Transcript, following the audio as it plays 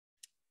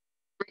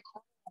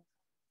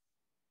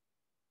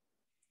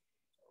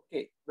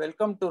Okay,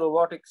 welcome to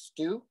Robotics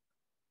 2.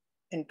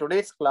 In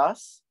today's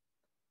class,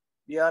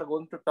 we are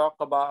going to talk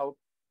about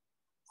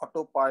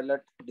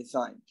autopilot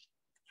design.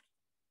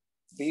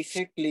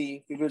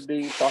 Basically, we will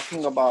be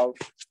talking about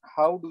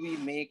how do we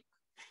make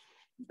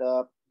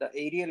the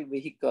aerial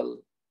vehicle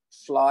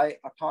fly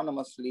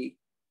autonomously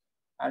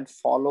and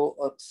follow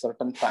a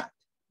certain path.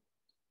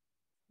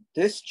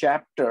 This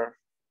chapter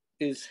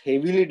is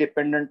heavily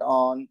dependent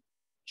on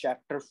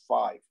chapter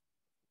 5.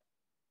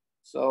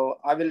 So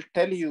I will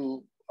tell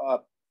you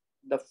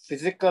the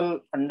physical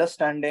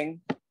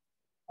understanding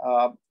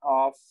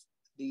of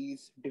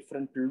these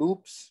different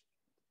loops,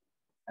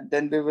 and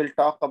then we will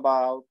talk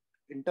about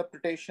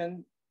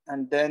interpretation,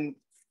 and then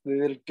we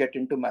will get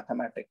into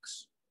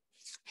mathematics.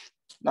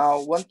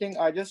 Now, one thing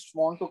I just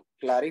want to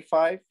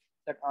clarify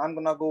that I'm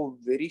gonna go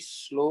very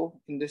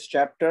slow in this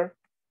chapter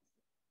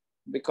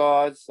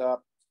because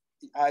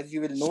as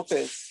you will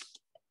notice,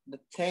 the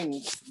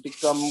things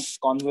become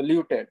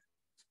convoluted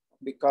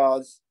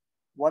because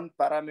one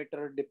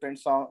parameter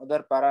depends on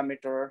other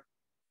parameter,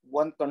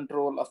 one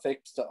control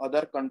affects the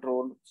other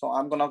control. So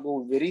I'm gonna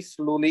go very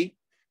slowly,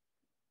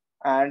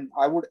 and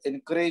I would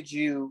encourage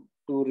you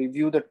to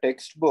review the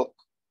textbook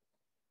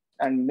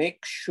and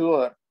make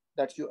sure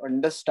that you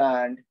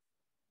understand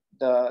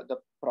the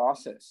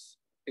process,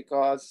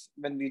 because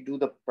when we do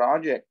the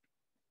project,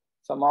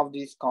 some of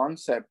these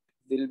concepts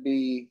will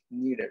be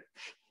needed.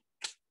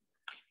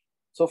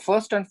 So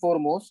first and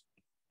foremost,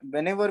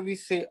 whenever we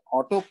say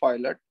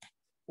autopilot,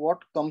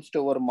 what comes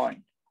to our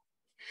mind?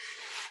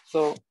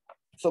 So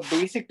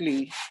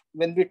basically,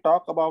 when we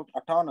talk about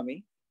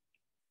autonomy,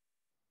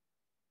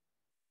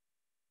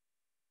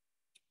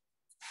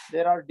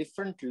 there are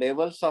different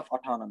levels of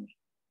autonomy.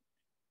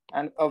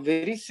 And a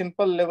very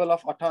simple level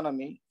of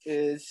autonomy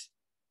is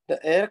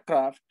the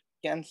aircraft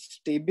can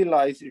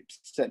stabilize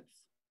itself.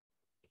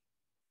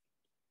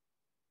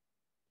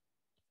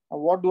 Now,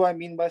 what do I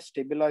mean by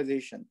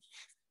stabilization?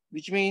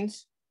 Which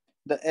means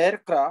the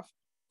aircraft,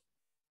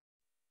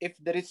 if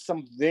there is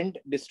some wind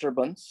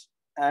disturbance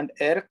and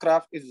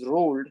aircraft is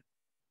rolled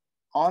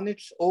on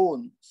its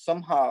own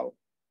somehow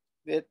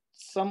with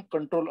some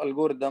control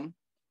algorithm,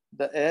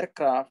 the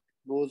aircraft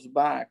goes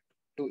back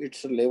to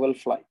its level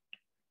flight.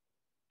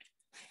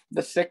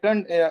 The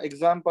second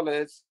example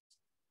is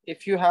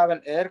if you have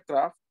an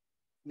aircraft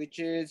which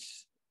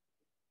is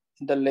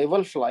the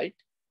level flight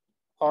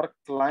or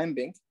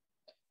climbing,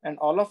 and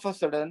all of a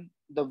sudden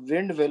the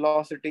wind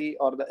velocity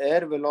or the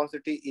air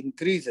velocity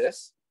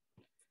increases.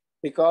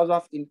 Because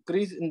of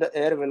increase in the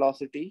air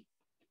velocity,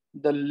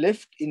 the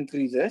lift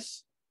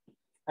increases,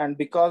 and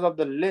because of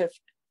the lift,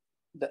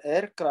 the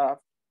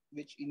aircraft,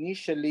 which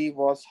initially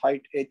was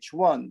height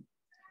h1,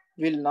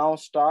 will now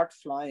start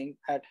flying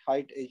at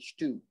height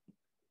h2.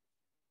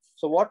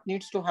 So what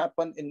needs to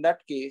happen in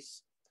that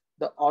case?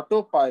 The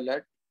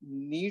autopilot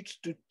needs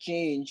to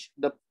change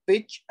the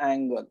pitch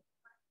angle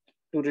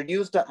to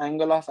reduce the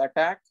angle of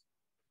attack,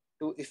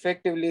 to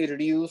effectively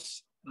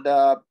reduce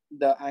the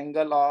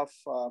angle of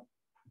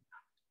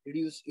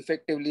reduce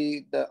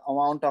effectively the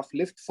amount of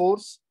lift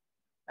force,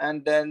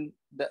 and then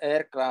the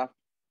aircraft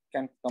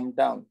can come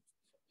down.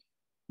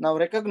 Now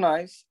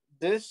recognize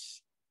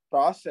this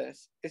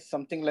process is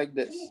something like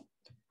this.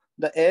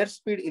 The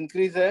airspeed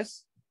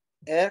increases,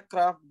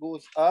 aircraft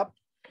goes up,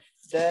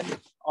 then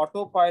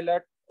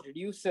autopilot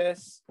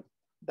reduces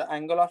the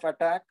angle of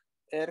attack,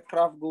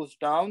 aircraft goes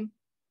down.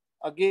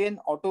 Again,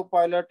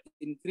 autopilot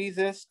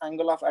increases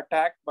angle of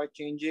attack by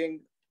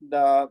changing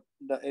the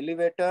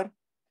elevator,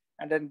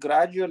 and then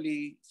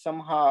gradually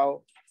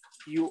somehow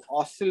you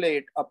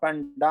oscillate up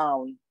and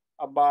down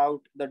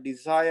about the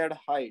desired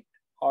height,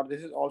 or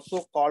this is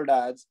also called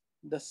as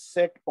the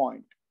set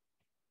point.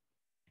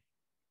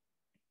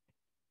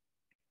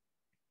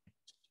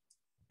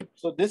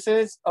 So this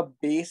is a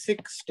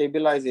basic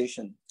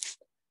stabilization.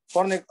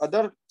 For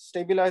other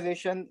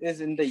stabilization is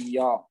in the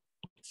yaw.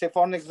 Say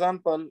for an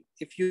example,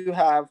 if you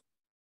have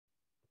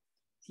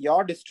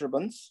yaw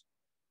disturbance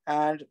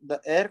and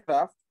the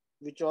aircraft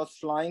which was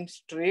flying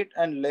straight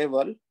and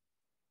level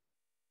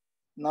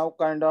now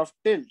kind of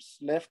tilts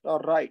left or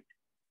right,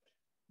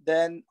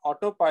 then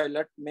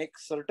autopilot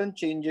makes certain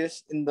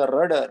changes in the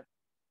rudder,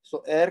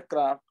 so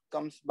aircraft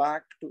comes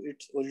back to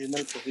its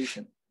original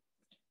position.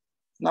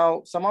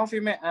 Now, some of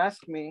you may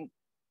ask me,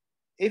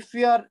 if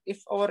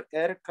our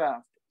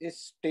aircraft is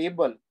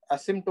stable,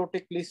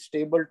 asymptotically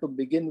stable to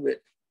begin with,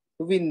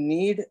 do we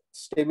need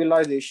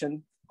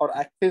stabilization or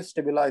active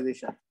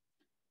stabilization?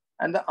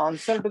 And the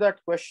answer to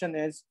that question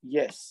is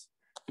yes,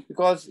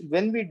 because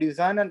when we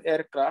design an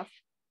aircraft,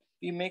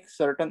 we make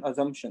certain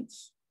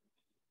assumptions.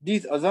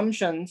 These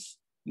assumptions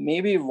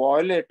may be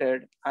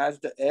violated as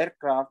the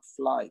aircraft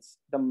flies.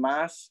 The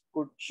mass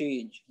could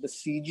change, the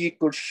CG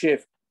could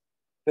shift.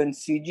 When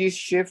CG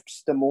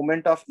shifts, the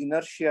moment of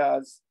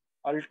inertias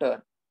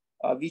alter.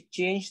 We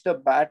change the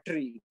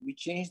battery, we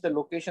change the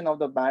location of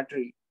the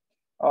battery,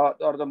 or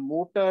the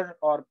motor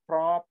or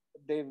prop,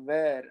 they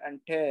wear and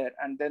tear,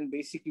 and then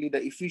basically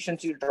the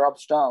efficiency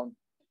drops down.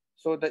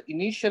 So the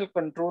initial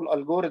control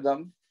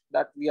algorithm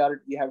that we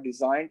have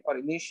designed or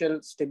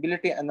initial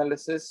stability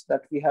analysis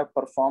that we have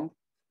performed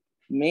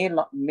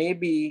may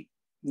be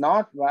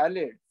not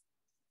valid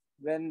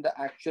when the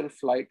actual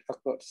flight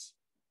occurs.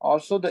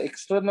 Also, the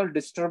external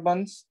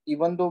disturbance,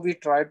 even though we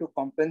try to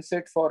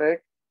compensate for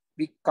it,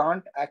 we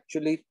can't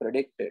actually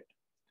predict it.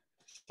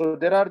 So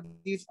there are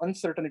these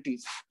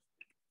uncertainties.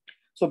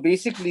 So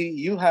basically,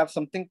 you have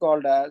something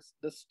called as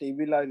the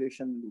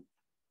stabilization loop.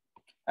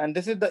 And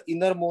this is the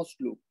innermost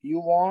loop. You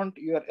want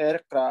your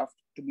aircraft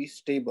to be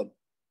stable.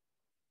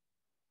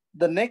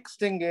 The next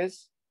thing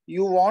is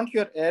you want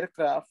your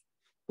aircraft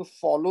to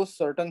follow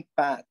certain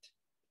path.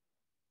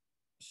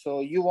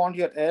 So you want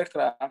your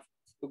aircraft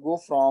to go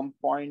from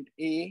point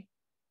A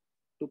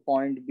to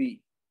point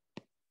B.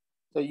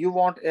 So you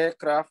want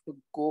aircraft to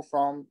go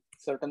from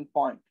certain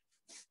point.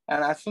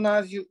 And as soon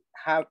as you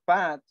have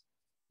path,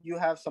 you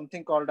have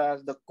something called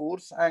as the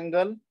course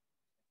angle,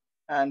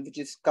 and which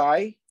is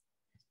chi.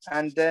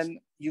 And then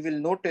you will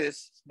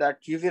notice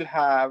that you will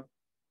have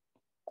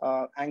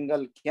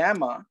angle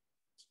gamma.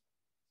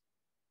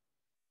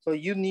 So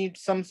you need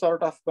some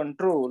sort of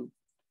control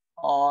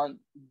on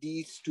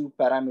these two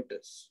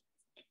parameters.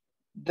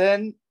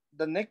 Then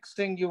the next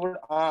thing you would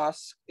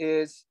ask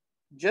is,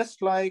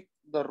 just like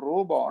the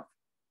robot,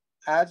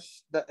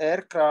 as the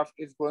aircraft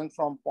is going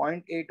from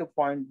point A to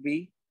point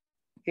B,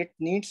 it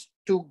needs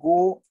to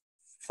go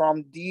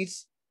from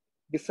these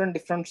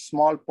different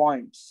small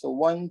points. So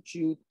 1,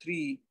 2,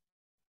 3,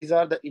 these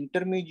are the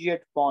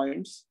intermediate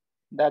points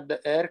that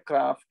the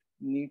aircraft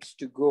needs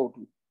to go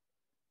to.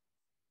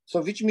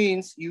 So which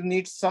means you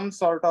need some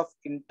sort of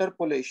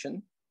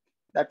interpolation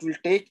that will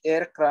take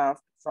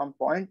aircraft from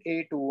point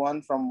A to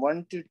 1, from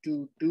 1 to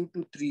 2, 2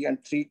 to 3, and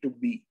 3 to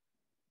B.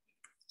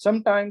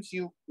 Sometimes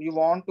you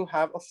want to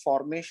have a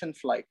formation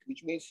flight,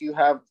 which means you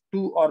have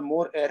 2 or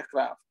more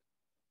aircraft.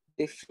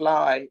 They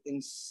fly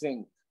in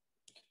sync.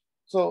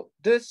 So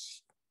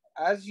this,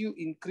 as you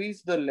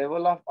increase the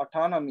level of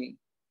autonomy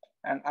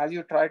and as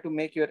you try to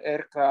make your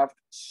aircraft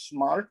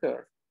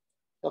smarter,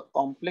 the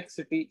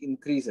complexity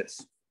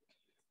increases.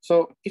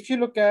 So if you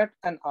look at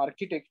an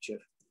architecture,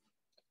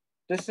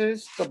 this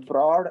is the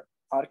broad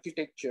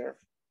architecture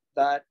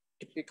that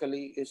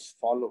typically is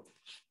followed.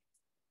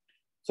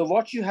 So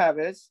what you have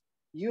is,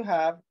 you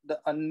have the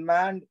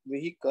unmanned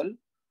vehicle,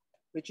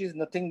 which is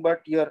nothing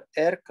but your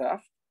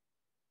aircraft.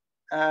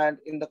 And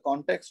in the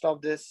context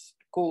of this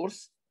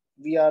course,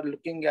 we are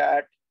looking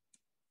at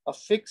a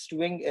fixed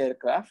wing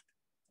aircraft.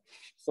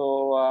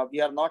 So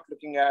we are not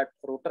looking at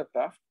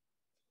rotorcraft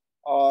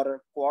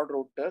or quad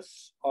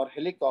rotors or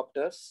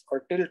helicopters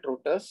or tilt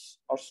rotors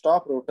or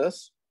stop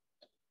rotors.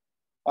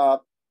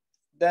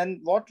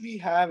 Then what we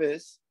have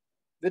is,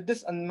 with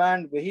this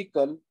unmanned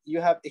vehicle, you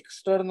have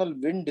external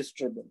wind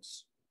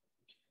disturbance.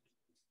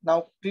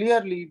 Now,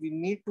 clearly, we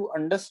need to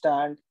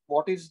understand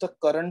what is the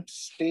current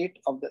state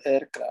of the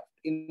aircraft.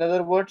 In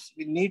other words,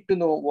 we need to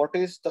know what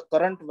is the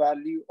current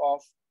value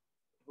of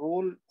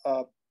roll,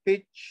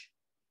 pitch,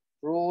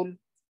 roll,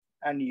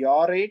 and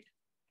yaw rate.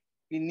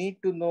 We need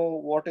to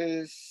know what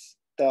is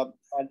the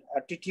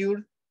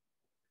attitude.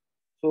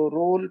 So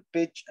roll,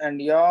 pitch,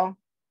 and yaw.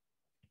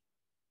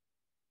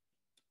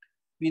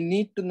 We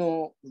need to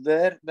know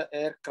where the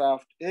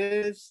aircraft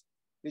is,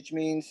 which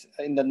means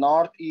in the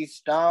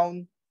northeast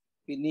down.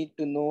 We need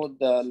to know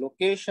the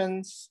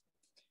locations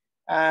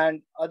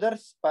and other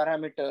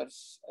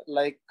parameters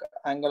like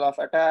angle of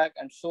attack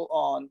and so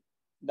on.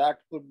 That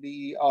could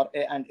be,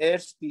 and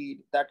airspeed,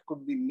 that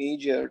could be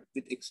measured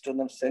with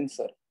external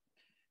sensor.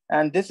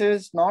 And this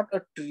is not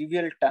a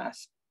trivial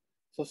task.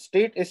 So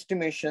state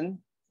estimation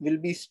will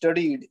be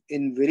studied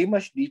in very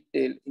much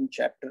detail in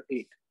chapter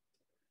 8.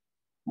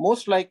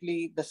 Most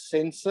likely the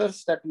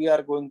sensors that we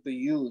are going to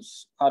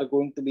use are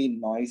going to be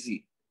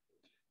noisy.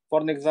 For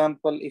an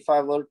example, if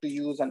I were to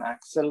use an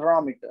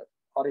accelerometer,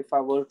 or if I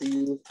were to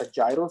use a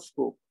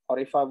gyroscope, or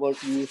if I were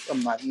to use a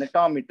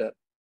magnetometer,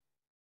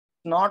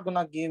 it's not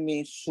gonna give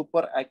me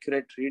super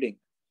accurate reading.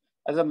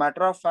 As a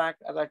matter of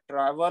fact, as I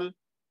travel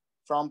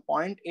from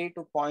point A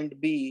to point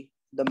B,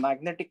 the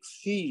magnetic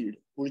field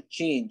will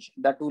change.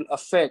 That will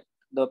affect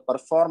the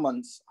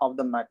performance of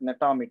the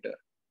magnetometer.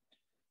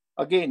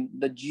 Again,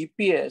 the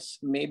GPS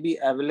may be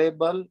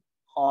available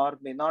or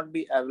may not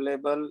be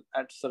available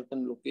at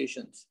certain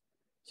locations.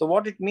 So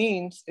what it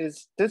means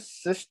is, this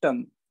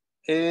system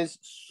is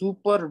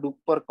super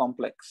duper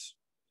complex.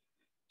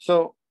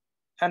 So,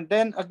 and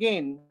then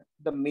again,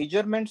 the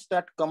measurements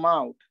that come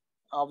out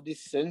of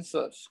these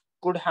sensors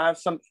could have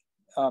some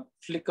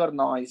flicker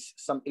noise,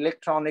 some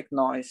electronic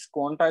noise,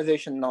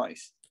 quantization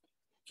noise.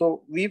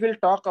 So we will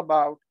talk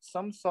about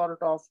some sort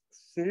of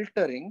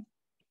filtering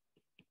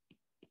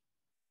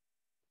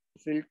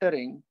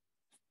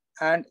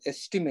and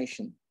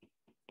estimation.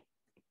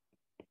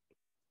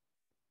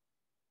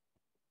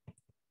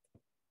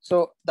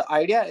 So the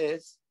idea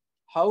is,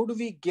 how do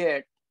we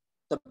get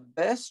the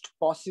best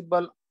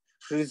possible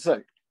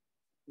result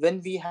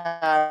when we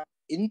have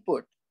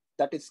input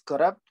that is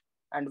corrupt,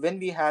 and when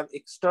we have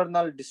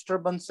external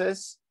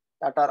disturbances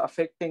that are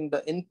affecting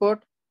the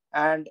input,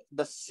 and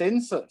the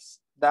sensors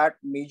that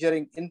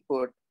measuring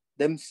input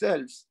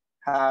themselves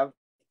have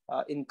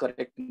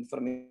incorrect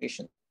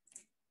information.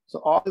 So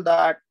all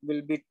that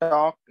will be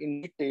talked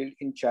in detail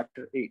in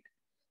chapter 8.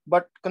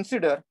 But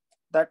consider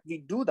that we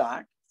do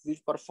that, we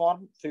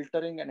perform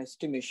filtering and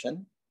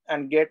estimation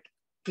and get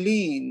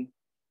clean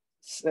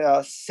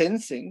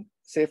sensing.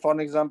 Say for an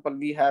example,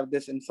 we have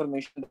this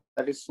information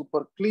that is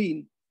super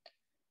clean,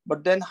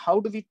 but then how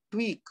do we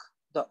tweak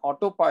the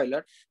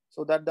autopilot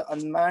so that the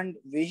unmanned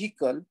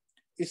vehicle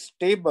is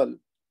stable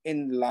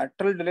in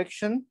lateral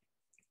direction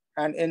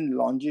and in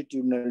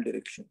longitudinal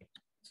direction?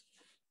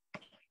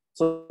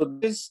 So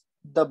this is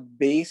the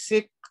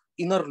basic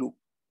inner loop.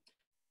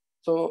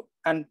 So,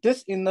 and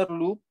this inner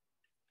loop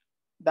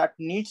that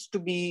needs to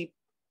be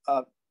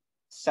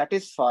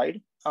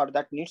satisfied, or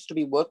that needs to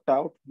be worked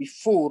out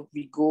before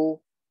we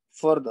go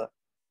further.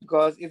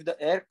 Because if the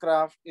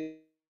aircraft is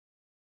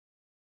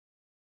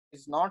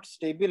not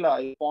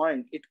stabilized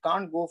point, it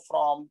can't go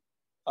from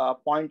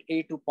point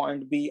A to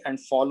point B and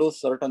follow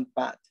certain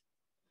path.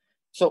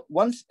 So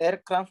once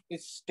aircraft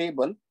is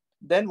stable,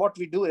 then what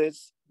we do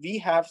is we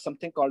have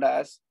something called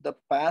as the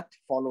path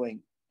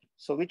following.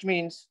 So which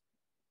means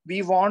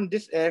we want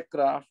this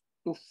aircraft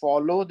to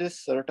follow this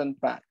certain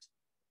path.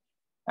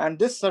 And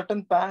this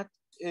certain path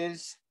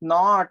is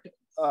not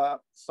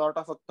sort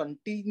of a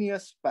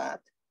continuous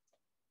path,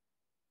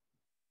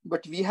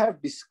 but we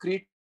have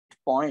discrete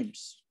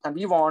points, and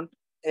we want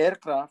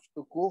aircraft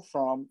to go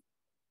from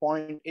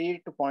point A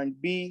to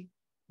point B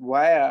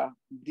via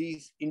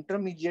these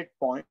intermediate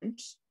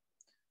points.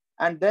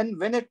 And then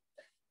when it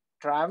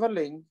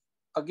traveling,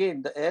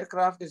 again, the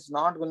aircraft is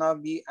not gonna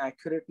be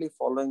accurately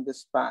following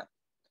this path.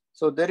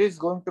 So there is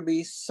going to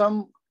be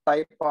some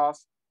type of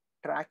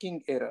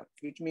tracking error,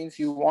 which means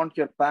you want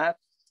your path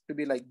to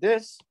be like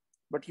this,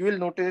 but you will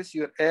notice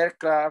your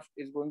aircraft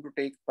is going to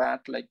take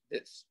path like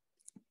this.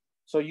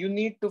 So you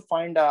need to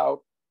find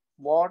out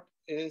what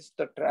is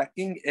the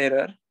tracking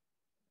error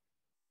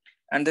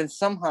and then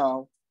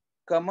somehow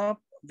come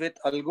up with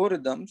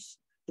algorithms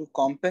to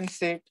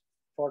compensate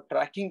for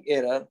tracking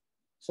error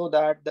so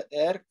that the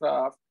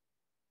aircraft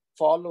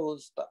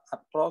follows the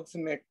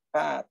approximate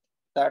path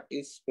that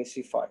is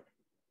specified.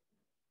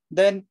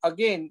 Then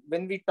again,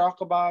 when we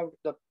talk about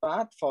the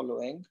path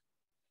following,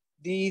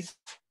 these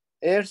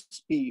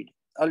airspeed,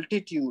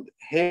 altitude,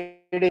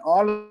 heading,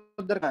 all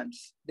other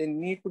commands, they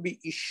need to be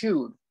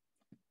issued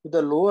to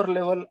the lower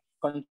level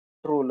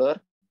controller.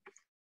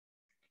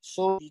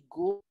 So we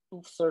go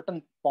to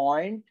certain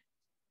point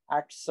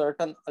at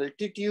certain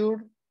altitude,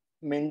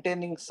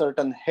 maintaining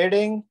certain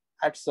heading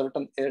at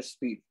certain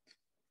airspeed.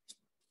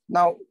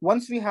 Now,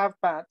 once we have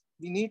path,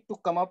 we need to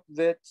come up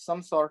with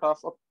some sort of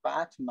a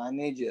path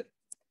manager.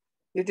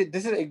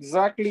 This is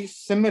exactly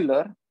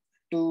similar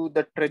to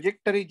the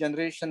trajectory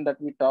generation that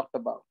we talked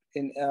about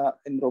in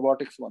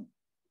robotics 1.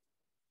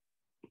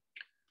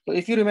 So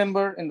if you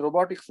remember in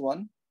robotics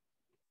 1,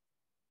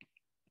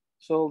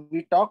 so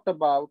we talked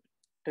about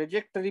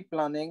trajectory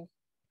planning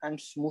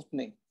and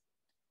smoothing.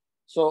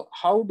 So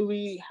how do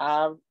we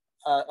have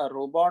a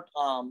robot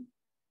arm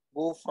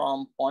go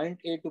from point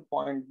A to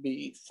point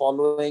B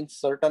following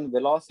certain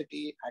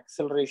velocity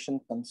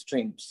acceleration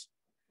constraints?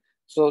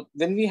 So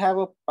when we have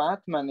a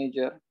path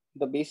manager,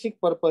 the basic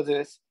purpose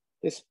is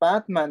this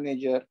path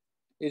manager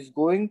is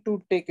going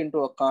to take into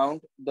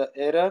account the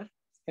error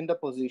in the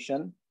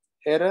position,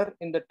 error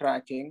in the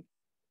tracking,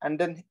 and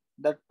then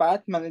that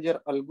path manager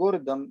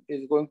algorithm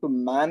is going to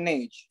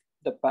manage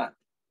the path.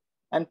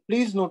 And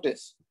please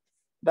notice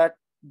that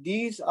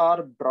these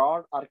are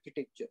broad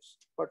architectures,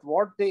 but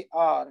what they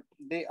are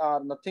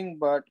nothing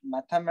but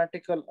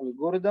mathematical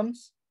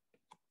algorithms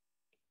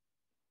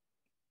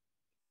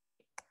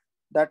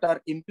that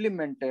are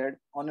implemented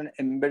on an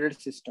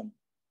embedded system.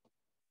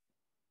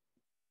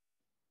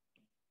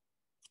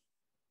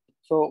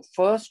 So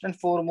first and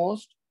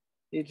foremost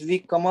is we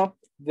come up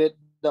with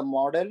the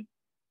model,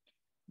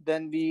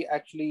 then we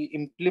actually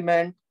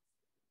implement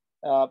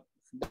the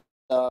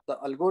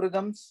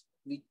algorithms,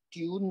 we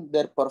tune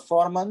their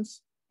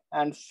performance,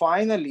 and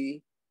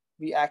finally,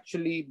 we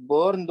actually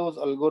burn those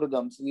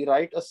algorithms. We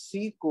write a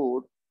C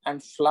code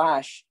and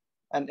flash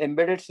an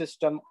embedded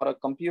system or a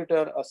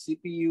computer, a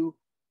CPU,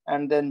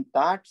 and then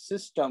that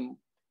system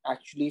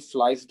actually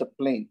flies the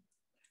plane.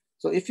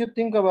 So if you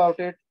think about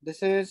it,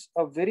 this is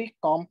a very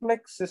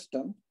complex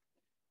system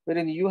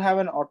wherein you have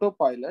an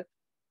autopilot.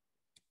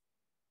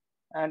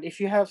 And if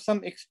you have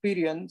some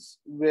experience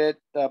with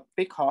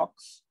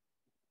Pickhawks,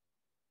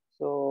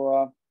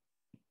 so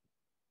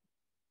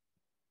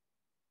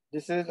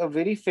this is a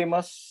very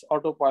famous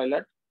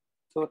autopilot.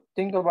 So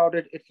think about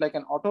it, it's like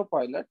an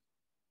autopilot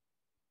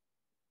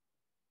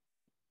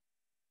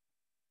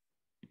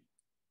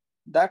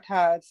that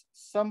has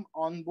some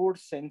onboard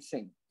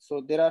sensing.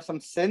 So there are some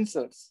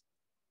sensors,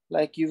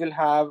 like you will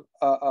have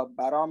a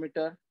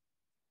barometer,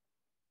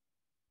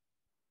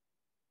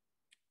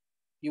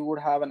 you would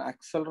have an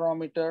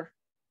accelerometer,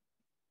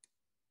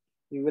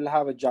 you will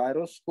have a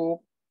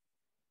gyroscope,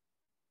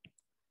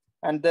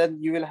 and then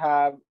you will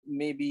have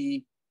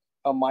maybe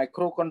a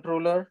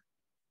microcontroller,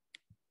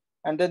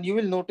 And then you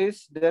will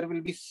notice there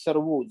will be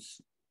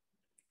servos.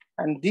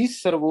 And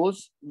these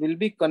servos will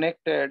be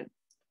connected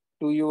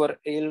to your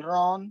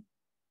aileron.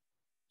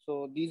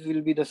 So these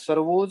will be the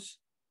servos.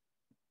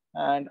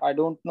 And I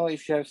don't know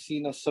if you have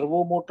seen a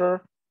servo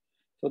motor.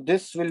 So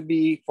this will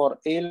be for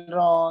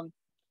aileron.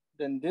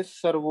 Then this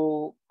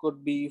servo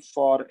could be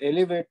for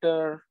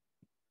elevator.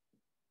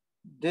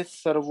 This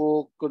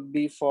servo could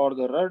be for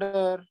the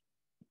rudder.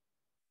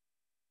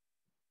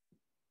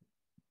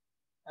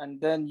 And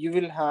then you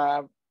will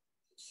have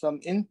some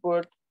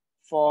input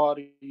for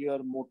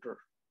your motor.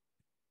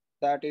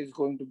 That is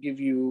going to give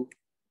you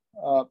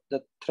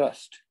the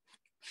thrust.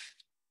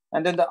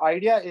 And then the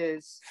idea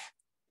is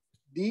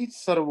these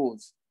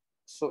servos,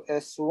 so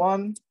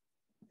S1,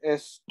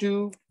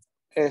 S2,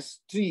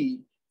 S3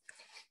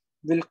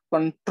 will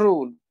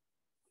control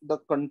the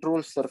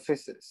control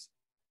surfaces.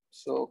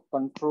 So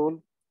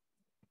control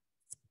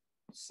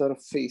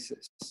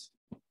surfaces.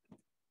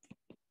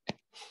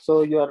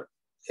 So your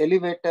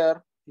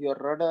elevator, your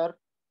rudder,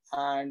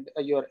 and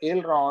your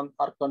aileron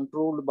are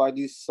controlled by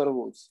these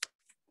servos.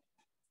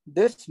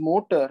 This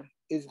motor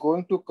is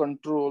going to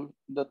control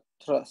the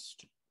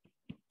thrust.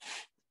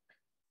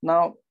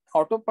 Now,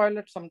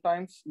 autopilot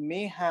sometimes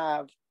may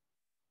have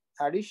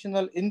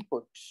additional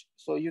inputs.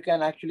 So you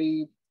can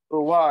actually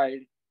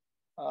provide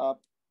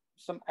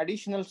some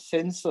additional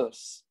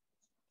sensors,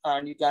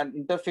 and you can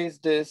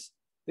interface this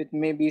with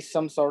maybe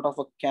some sort of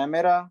a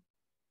camera.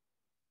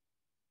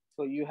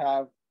 So you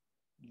have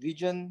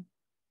vision,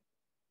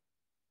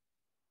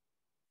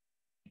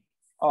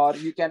 or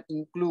you can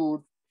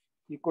include,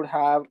 you could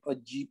have a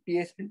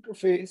GPS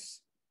interface.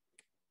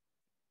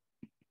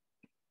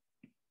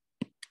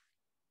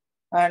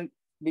 And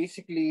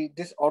basically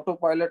this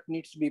autopilot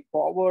needs to be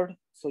powered.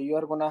 So you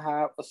are gonna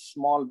have a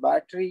small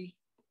battery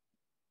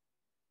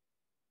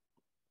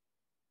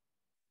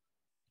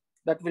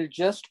that will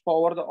just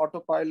power the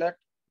autopilot.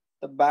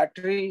 The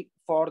battery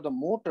for the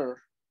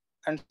motor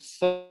and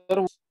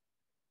servos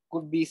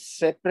could be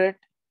separate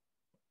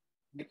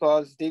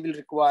because they will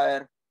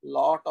require a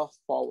lot of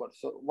power.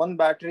 So one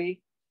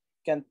battery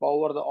can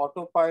power the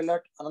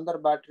autopilot, another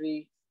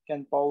battery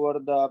can power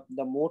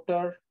the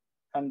motor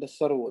and the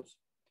servos.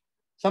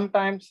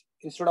 Sometimes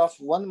instead of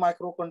one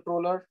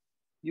microcontroller,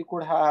 you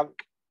could have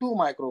two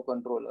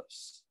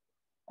microcontrollers,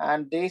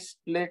 and they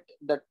split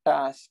the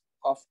task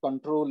of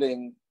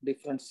controlling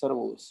different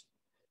servos.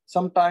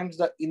 Sometimes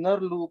the inner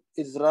loop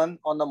is run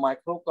on the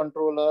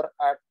microcontroller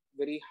at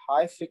very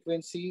high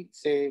frequency,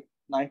 say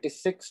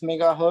 96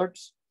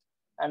 megahertz,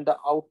 and the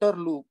outer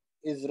loop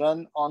is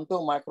run onto a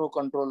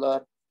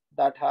microcontroller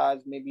that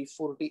has maybe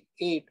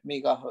 48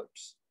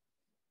 megahertz.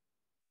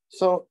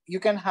 So you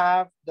can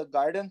have the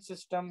guidance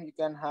system, you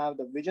can have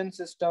the vision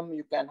system,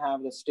 you can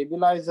have the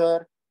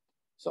stabilizer.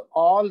 So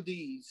all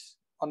these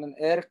on an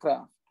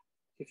aircraft,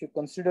 if you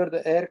consider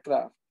the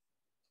aircraft,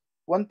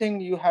 one thing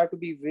you have to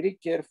be very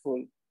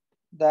careful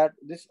that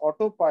this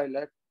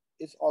autopilot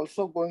is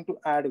also going to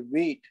add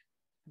weight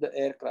to the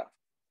aircraft.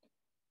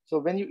 So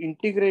when you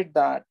integrate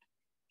that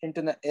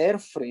into the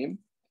airframe,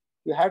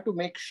 you have to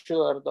make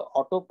sure the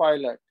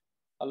autopilot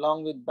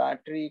along with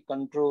battery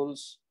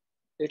controls,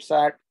 it's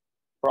at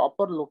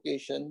proper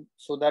location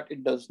so that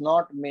it does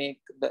not make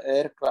the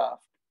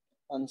aircraft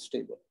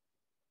unstable.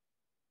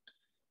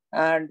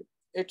 And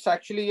it's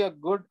actually a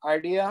good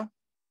idea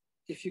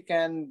if you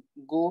can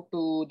go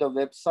to the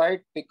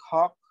website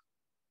PicHawk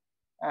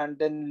and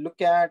then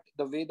look at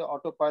the way the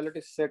autopilot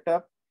is set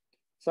up.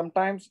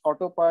 Sometimes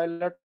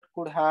autopilot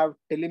could have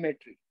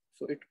telemetry.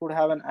 So it could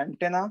have an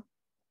antenna,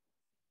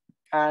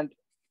 and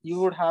you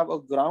would have a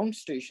ground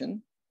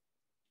station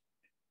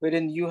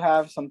wherein you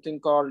have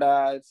something called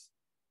as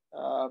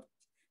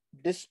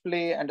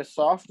display and a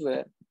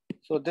software.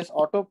 So this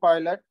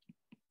autopilot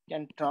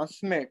can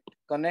transmit,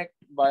 connect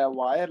via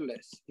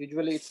wireless.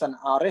 Usually it's an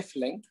RF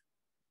link.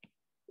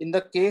 In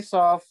the case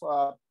of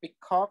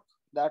PicHawk,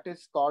 that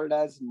is called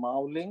as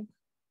MAVLink.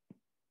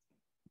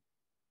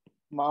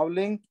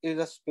 MAVLink is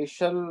a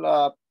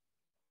special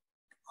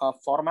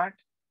format,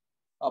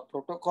 a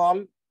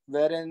protocol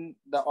wherein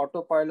the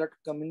autopilot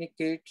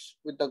communicates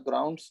with the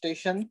ground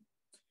station.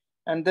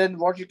 And then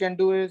what you can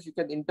do is you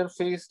can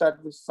interface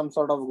that with some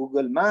sort of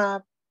Google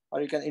map,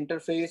 or you can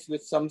interface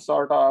with some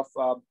sort of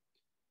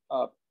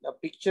a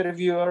picture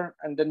viewer,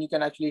 and then you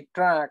can actually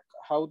track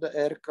how the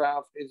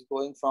aircraft is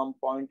going from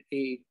point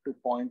A to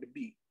point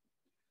B.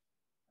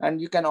 And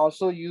you can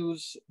also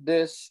use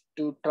this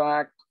to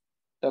track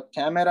the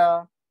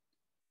camera.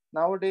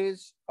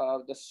 Nowadays,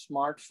 the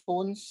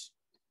smartphones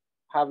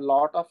have a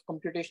lot of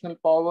computational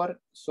power.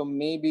 So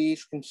maybe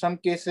in some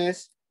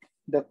cases,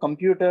 the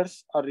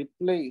computers are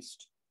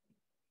replaced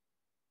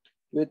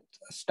with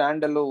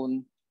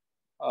standalone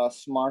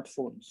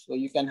smartphones. So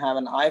you can have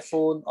an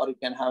iPhone or you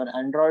can have an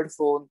Android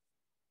phone,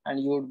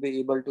 and you would be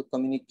able to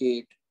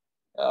communicate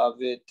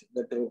with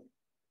the drone.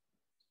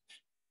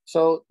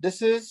 So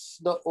this is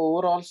the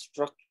overall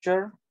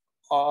structure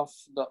of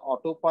the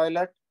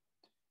autopilot,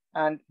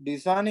 and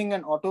designing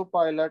an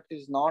autopilot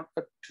is not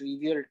a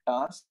trivial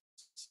task.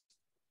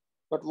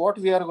 But what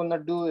we are going to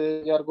do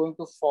is we are going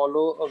to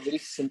follow a very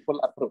simple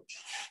approach.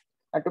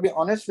 And to be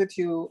honest with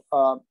you,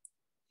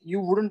 you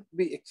wouldn't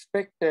be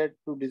expected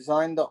to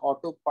design the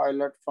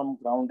autopilot from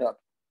ground up.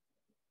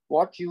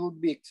 What you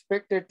would be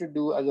expected to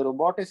do as a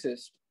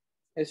roboticist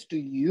is to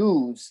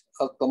use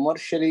a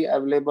commercially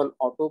available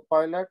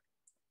autopilot,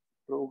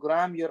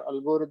 program your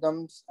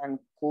algorithms and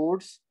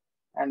codes,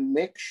 and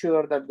make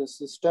sure that the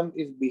system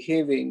is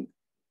behaving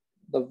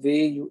the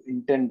way you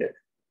intended.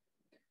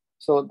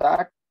 So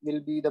that will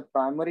be the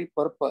primary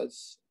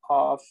purpose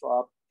of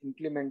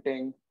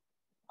implementing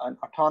an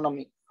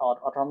autonomy or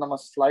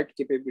autonomous flight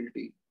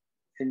capability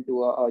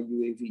into a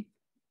UAV.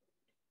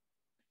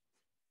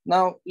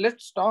 Now,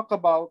 let's talk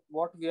about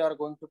what we are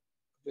going to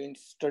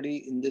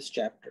study in this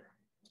chapter.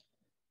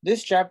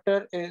 This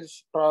chapter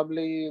is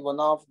probably one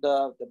of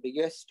the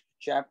biggest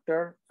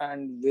chapter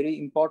and very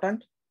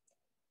important.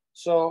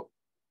 So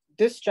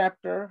this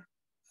chapter,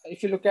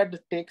 if you look at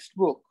the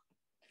textbook,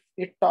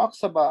 it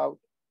talks about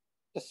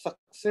the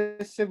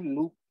successive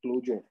loop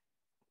closure.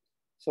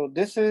 So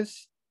this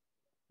is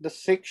the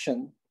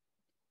section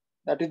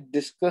that is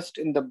discussed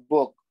in the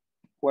book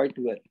quite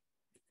well.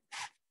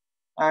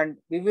 And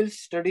we will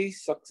study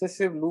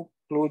successive loop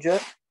closure,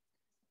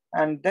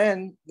 and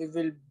then we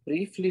will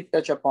briefly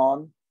touch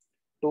upon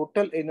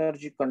total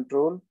energy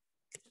control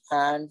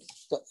and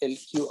the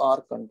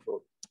LQR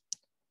control.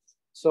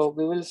 So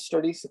we will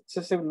study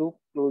successive loop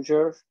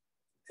closure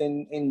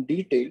in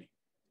detail.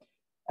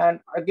 And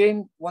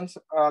again,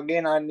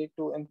 I need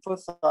to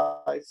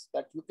emphasize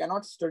that you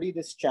cannot study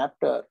this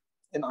chapter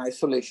in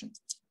isolation.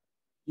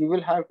 You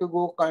will have to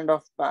go kind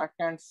of back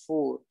and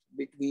forth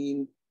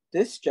between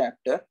this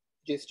chapter,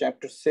 which is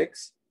chapter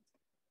 6,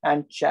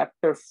 and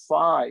chapter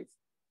 5,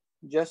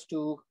 just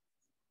to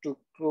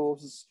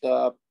close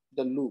the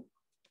loop,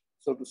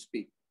 so to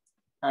speak,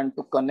 and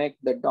to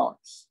connect the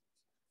dots.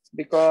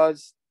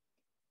 Because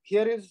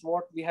here is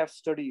what we have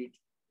studied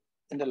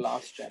in the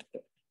last chapter.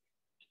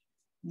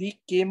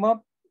 We came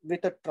up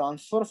with a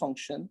transfer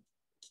function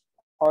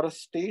or a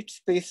state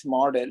space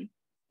model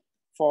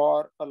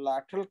for a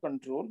lateral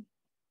control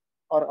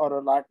or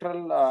a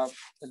lateral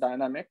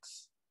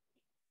dynamics.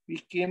 We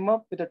came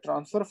up with a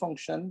transfer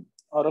function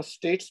or a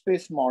state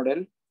space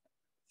model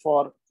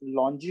for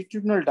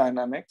longitudinal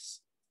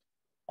dynamics.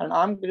 And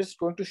I'm just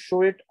going to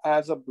show it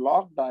as a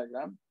block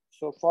diagram.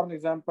 So for an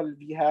example,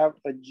 we have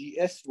a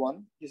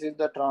GS1. This is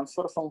the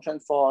transfer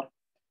function for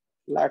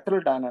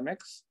lateral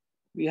dynamics.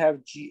 We have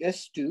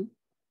GS2,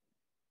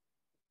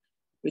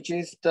 which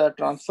is the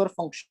transfer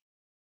function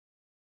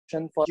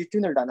for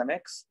longitudinal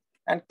dynamics.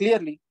 And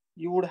clearly,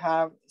 you would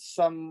have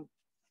some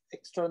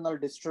external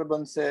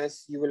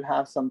disturbances. You will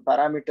have some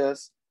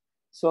parameters.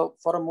 So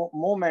for a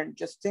moment,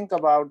 just think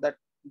about that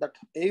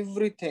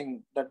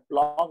everything, that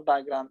block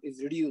diagram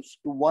is reduced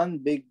to one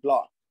big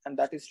block, and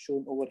that is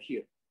shown over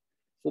here.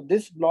 So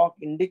this block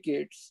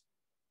indicates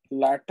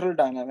lateral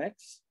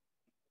dynamics.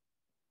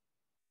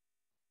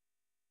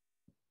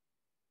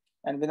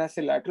 And when I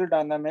say lateral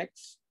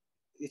dynamics,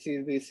 this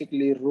is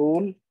basically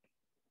roll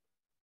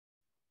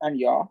and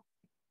yaw.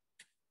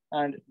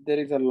 And there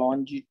is a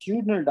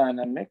longitudinal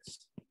dynamics,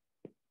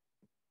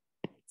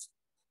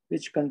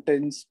 which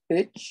contains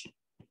pitch,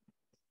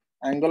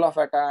 angle of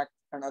attack,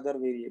 and other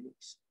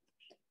variables.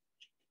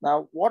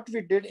 Now, what we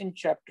did in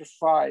chapter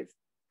 5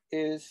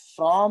 is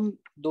from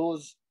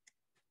those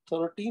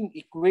 13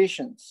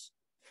 equations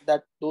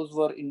that those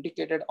were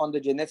indicated on the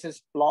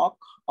Genesis block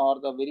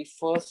or the very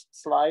first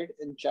slide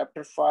in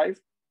chapter 5,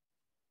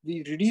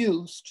 we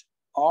reduced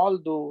all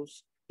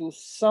those to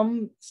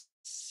some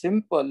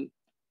simple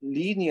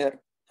linear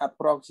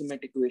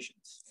approximate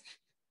equations.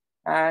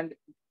 And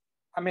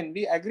I mean,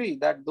 we agree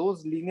that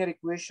those linear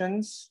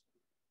equations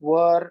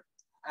were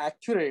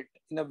accurate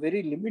in a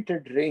very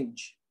limited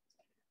range.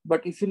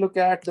 But if you look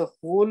at the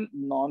whole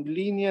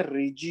nonlinear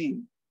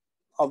regime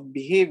of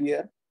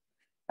behavior,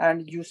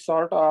 and you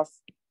sort of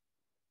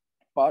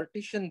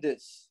partition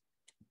this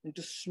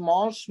into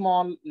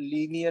small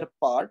linear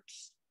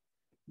parts,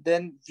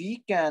 then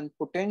we can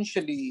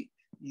potentially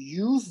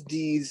use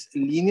these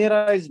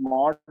linearized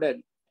model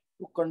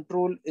to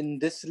control in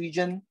this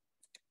region.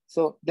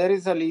 So there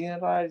is a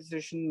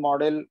linearization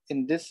model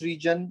in this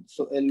region.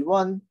 So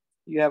L1,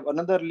 you have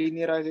another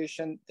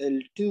linearization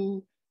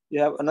L2,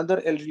 you have another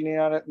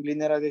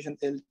linearization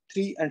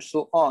L3, and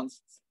so on.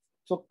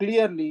 So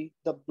clearly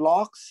the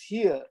blocks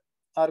here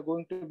are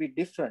going to be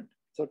different.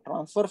 So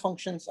transfer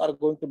functions are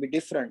going to be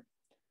different.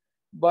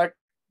 But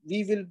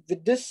we will,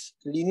 with this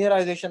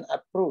linearization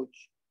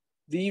approach,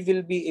 we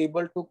will be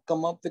able to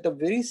come up with a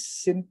very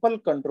simple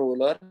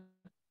controller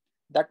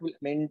that will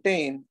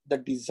maintain the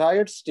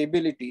desired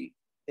stability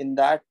in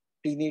that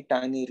teeny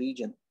tiny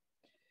region.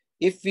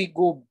 If we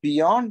go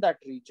beyond that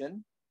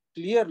region,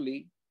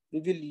 clearly we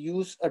will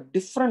use a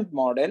different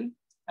model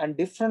and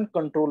different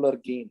controller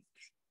gain.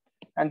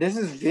 And this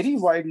is very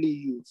widely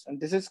used, and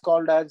this is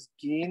called as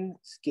gain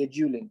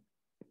scheduling.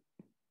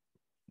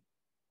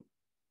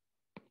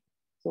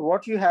 So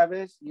what you have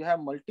is, you have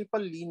multiple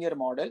linear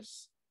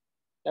models,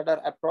 that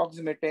are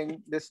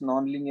approximating this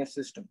nonlinear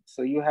system.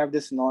 So you have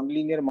this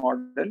nonlinear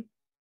model,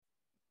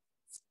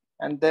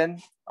 and then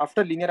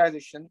after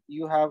linearization,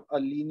 you have a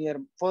linear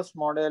first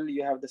model,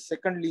 you have the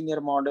second linear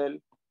model,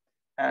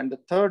 and the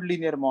third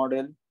linear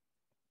model.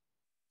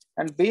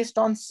 And based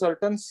on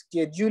certain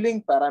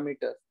scheduling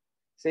parameter,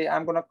 say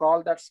I'm going to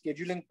call that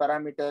scheduling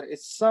parameter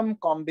is some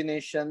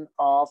combination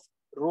of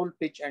roll,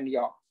 pitch, and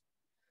yaw.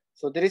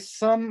 So there is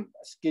some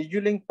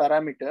scheduling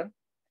parameter,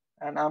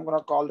 and I'm going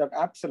to call that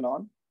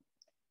epsilon.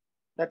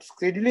 That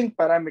scheduling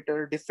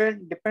parameter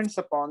depends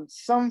upon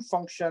some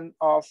function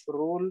of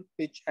roll,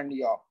 pitch, and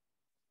yaw.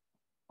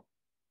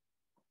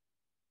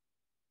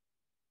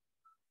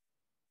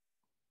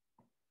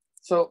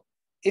 So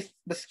if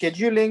the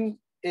scheduling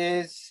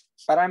is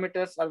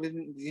parameters are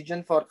within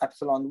region for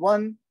epsilon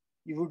 1,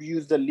 you would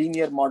use the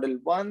linear model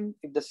 1.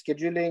 If the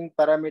scheduling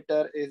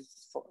parameter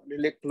is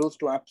really close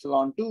to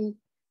epsilon 2,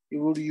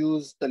 you would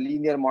use the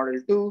linear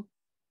model 2.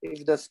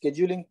 If the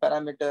scheduling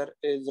parameter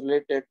is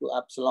related to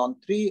epsilon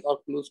 3 or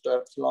close to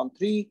epsilon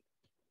 3,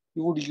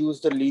 you would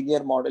use the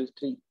linear model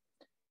 3.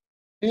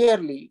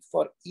 Clearly,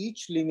 for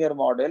each linear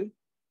model,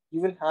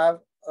 you will have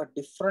a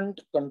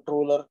different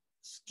controller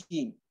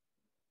scheme.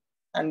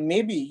 And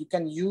maybe you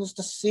can use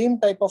the same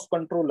type of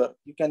controller.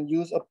 You can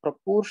use a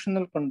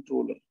proportional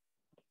controller,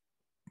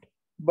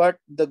 but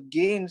the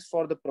gains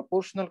for the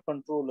proportional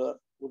controller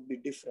would be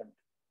different.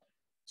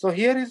 So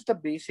here is the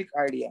basic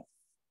idea.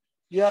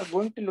 We are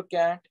going to look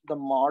at the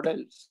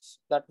models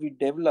that we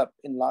developed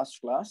in last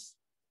class.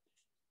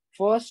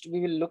 First,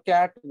 we will look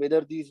at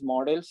whether these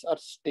models are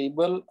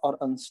stable or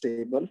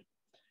unstable,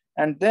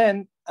 and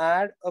then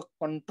add a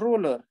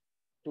controller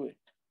to it.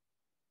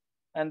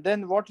 And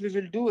then what we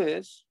will do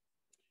is,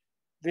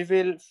 we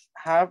will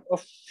have a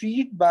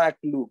feedback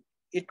loop.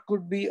 It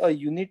could be a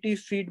unity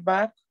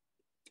feedback,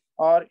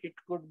 or it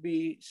could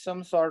be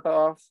some sort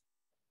of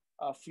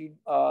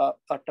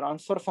a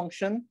transfer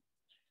function.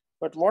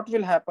 But what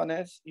will happen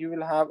is you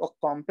will have a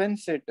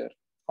compensator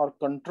or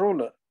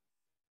controller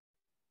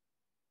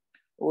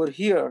over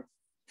here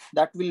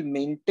that will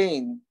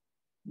maintain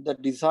the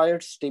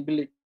desired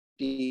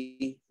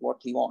stability,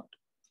 what we want.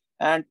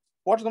 And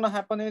what's going to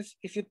happen is,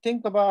 if you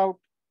think about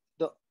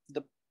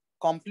the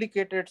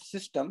complicated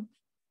system,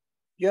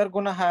 you're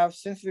going to have,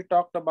 since we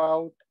talked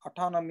about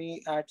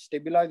autonomy at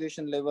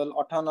stabilization level,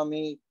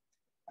 autonomy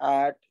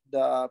at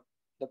the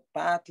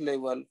path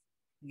level,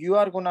 you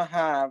are going to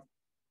have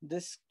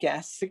this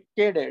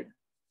cascaded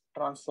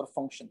transfer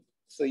function.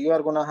 So you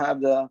are going to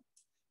have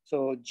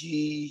so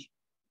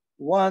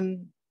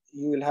G1,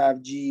 you will have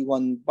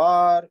G1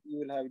 bar, you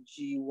will have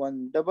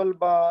G1 double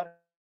bar.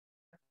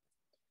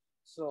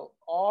 So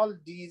all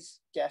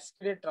these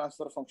cascaded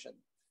transfer function.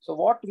 So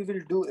what we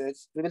will do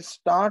is, we will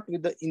start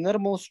with the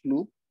innermost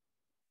loop,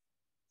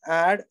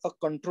 add a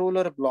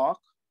controller block,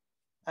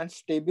 and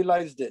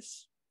stabilize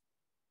this.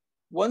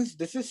 Once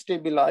this is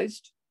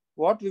stabilized,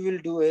 what we will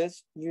do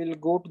is, we will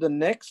go to the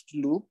next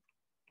loop,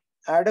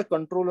 add a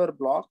controller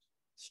block,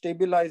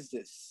 stabilize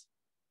this.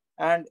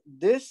 And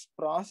this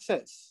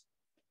process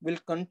will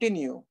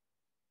continue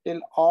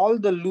till all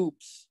the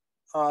loops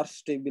are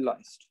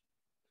stabilized.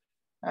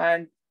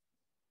 And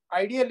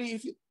ideally,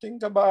 if you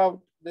think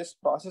about this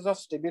process of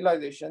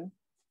stabilization,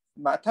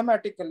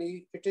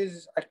 mathematically, it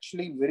is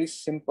actually very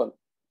simple.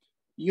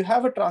 You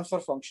have a transfer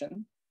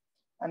function,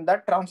 and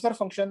that transfer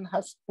function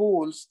has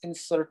poles in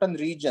certain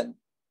region.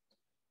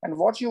 And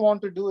what you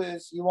want to do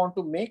is, you want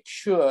to make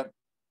sure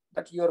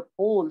that your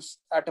poles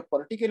at a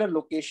particular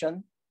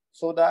location,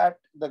 so that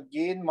the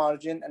gain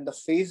margin and the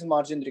phase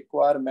margin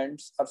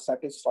requirements are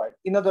satisfied.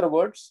 In other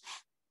words,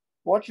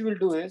 what you will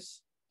do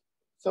is,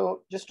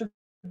 so just to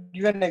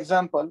give an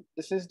example,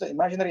 this is the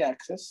imaginary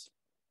axis,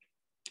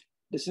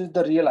 this is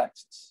the real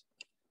axis.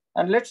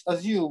 And let's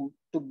assume,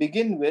 to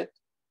begin with,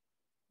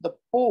 the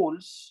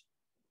poles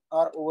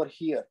are over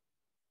here.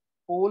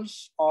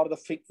 Poles are the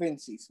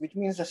frequencies, which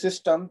means the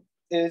system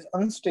is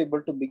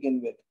unstable to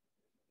begin with.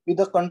 With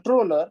the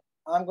controller,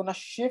 I'm going to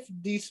shift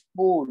these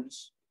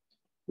poles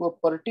to a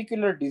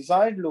particular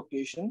desired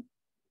location,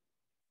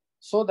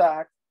 so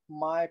that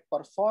my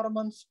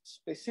performance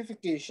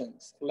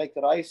specifications like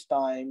rise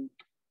time,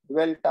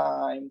 dwell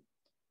time,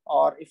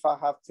 or if I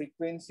have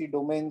frequency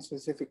domain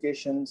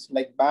specifications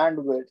like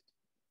bandwidth,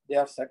 they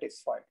are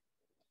satisfied.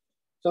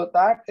 So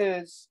that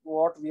is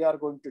what we are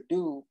going to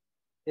do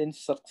in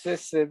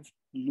successive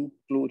loop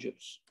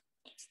closures.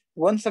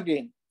 Once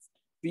again,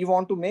 we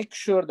want to make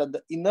sure that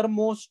the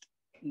innermost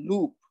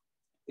loop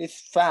is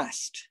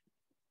fast,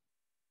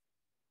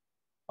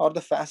 or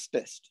the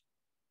fastest.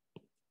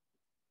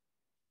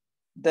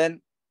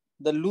 Then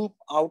the loop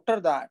outer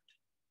that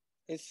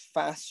is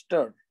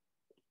faster.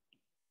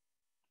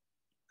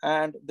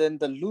 And then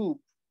the loop,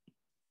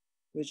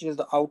 which is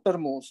the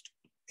outermost,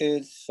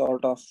 is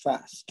sort of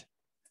fast.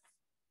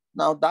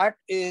 Now that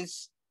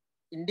is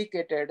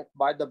indicated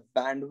by the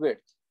bandwidth.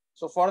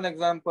 So for an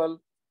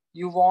example,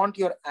 you want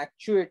your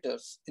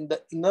actuators in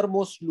the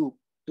innermost loop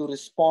to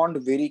respond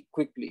very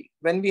quickly.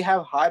 When we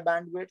have high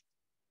bandwidth,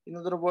 in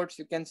other words,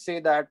 you can say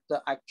that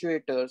the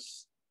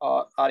actuators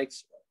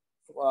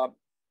uh,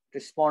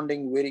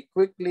 responding very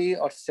quickly,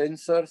 or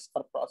sensors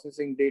are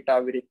processing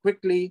data very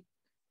quickly,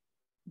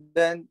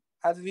 then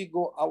as we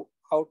go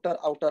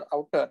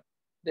outer,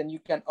 then you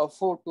can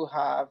afford to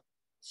have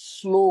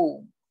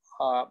slow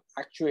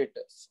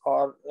actuators,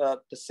 or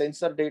the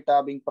sensor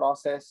data being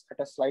processed at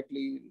a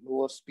slightly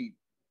lower speed.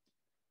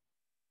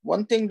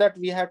 One thing that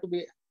we have to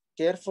be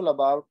careful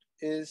about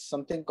is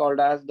something called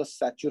as the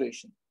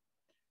saturation.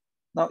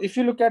 Now, if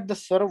you look at the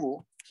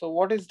servo, so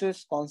what is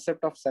this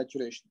concept of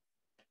saturation?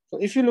 So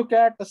if you look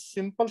at a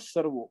simple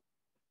servo,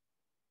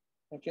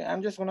 okay,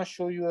 I'm just gonna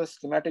show you a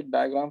schematic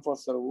diagram for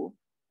servo.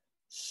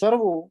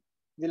 Servo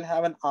will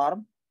have an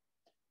arm,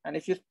 and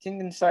if you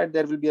think inside,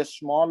 there will be a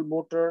small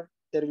motor,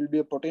 there will be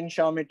a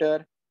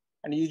potentiometer,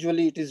 and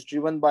usually it is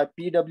driven by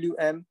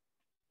PWM.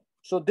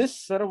 So this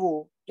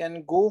servo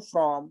can go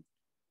from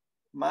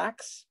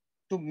max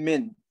to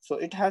min. So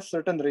it has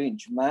certain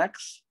range,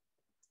 max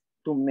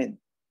to min.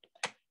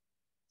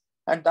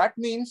 And that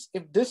means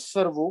if this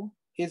servo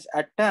is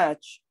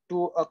attached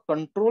to a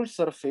control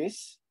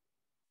surface,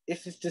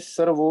 if this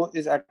servo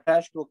is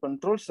attached to a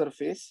control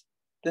surface,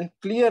 then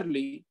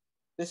clearly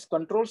this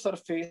control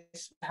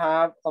surface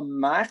have a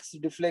max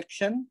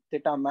deflection,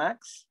 theta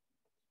max,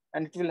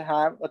 and it will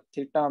have a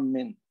theta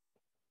min.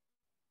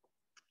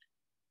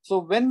 So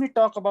when we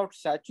talk about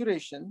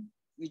saturation,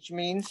 which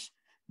means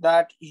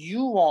that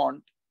you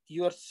want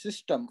your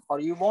system, or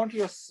you want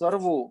your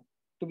servo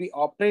to be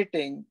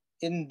operating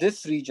in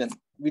this region.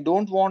 We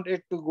don't want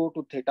it to go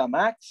to theta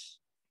max.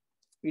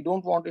 We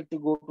don't want it to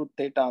go to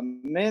theta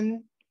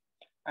min.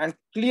 And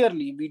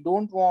clearly, we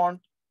don't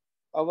want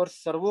our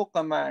servo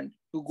command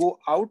to go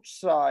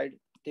outside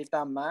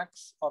theta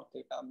max or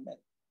theta min.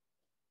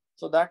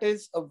 So that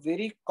is a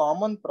very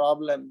common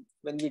problem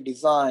when we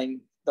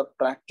design the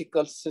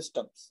practical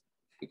systems,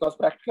 because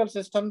practical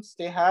systems,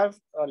 they have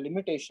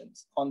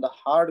limitations on the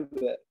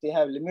hardware, they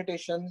have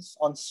limitations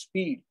on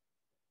speed,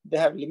 they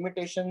have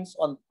limitations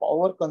on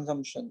power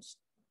consumptions.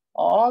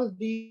 All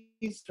these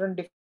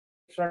different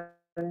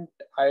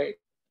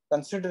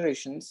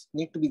considerations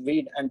need to be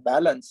weighed and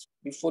balanced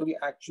before we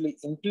actually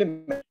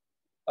implement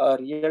a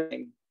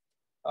real-time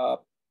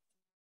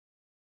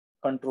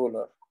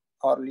controller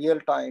or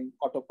real-time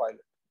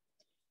autopilot.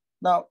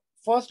 Now,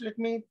 first, let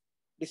me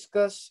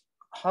discuss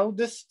how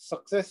this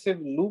successive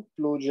loop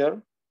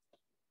closure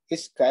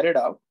is carried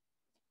out.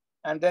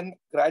 And then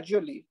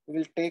gradually, we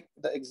will take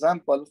the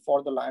example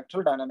for the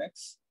lateral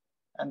dynamics.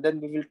 And then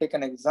we will take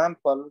an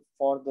example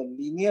for the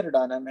linear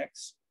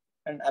dynamics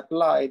and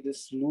apply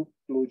this loop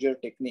closure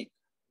technique.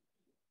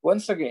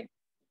 Once again,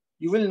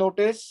 you will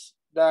notice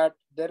that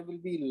there will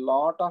be a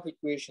lot of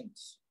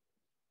equations.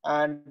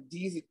 And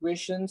these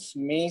equations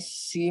may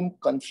seem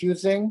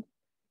confusing,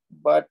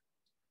 but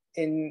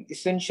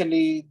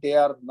essentially they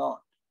are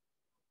not.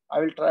 I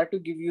will try to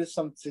give you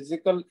some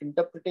physical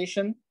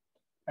interpretation,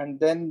 and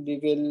then we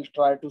will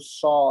try to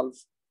solve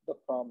the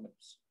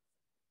problems.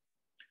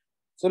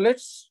 So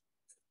let's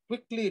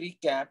quickly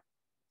recap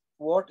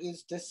what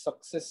is this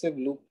successive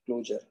loop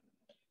closure.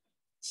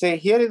 Say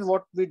here is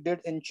what we did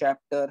in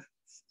chapter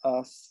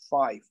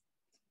 5,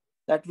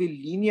 that we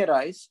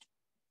linearized,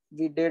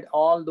 we did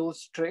all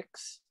those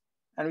tricks,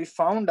 and we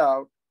found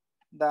out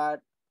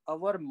that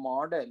our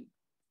model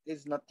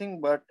is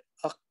nothing but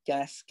a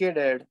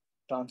cascaded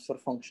transfer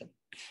function.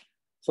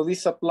 So we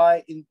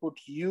supply input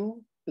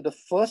U to the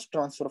first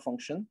transfer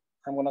function.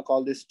 I'm going to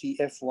call this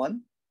TF1.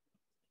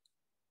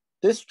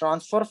 This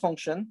transfer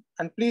function,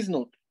 and please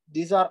note,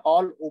 these are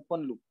all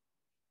open loop.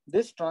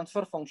 This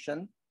transfer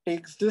function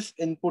takes this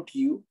input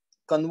U,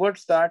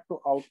 converts that to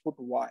output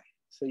Y.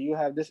 So you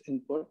have this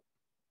input,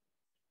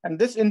 and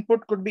this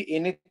input could be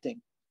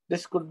anything.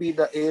 This could be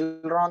the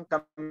aileron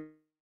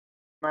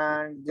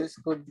command, this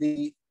could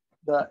be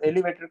the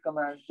elevator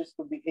command, this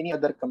could be any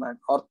other command,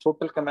 or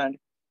throttle command.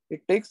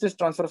 It takes this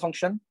transfer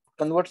function,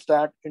 converts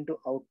that into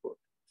output.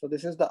 So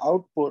this is the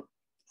output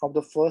of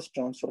the first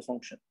transfer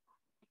function.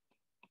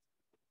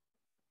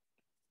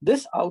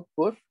 This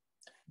output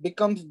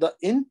becomes the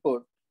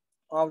input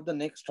of the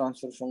next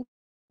transfer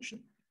function.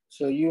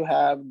 So you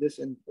have this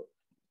input.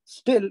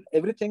 Still,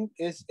 everything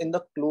is in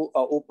the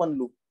open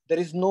loop. There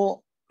is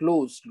no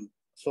closed loop.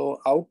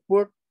 So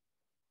output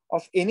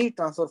of any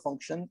transfer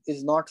function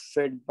is not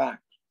fed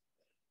back.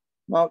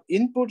 Now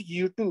input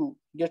U2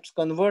 gets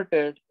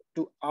converted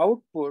to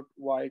output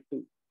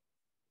Y2.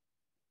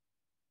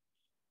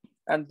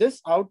 And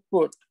this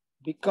output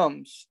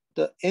becomes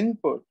the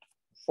input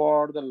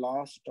for the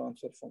last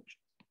transfer function.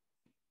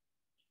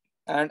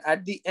 And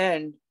at the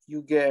end,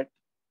 you get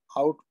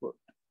output.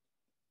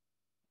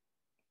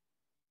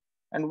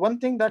 And one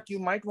thing that you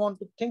might want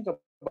to think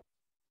about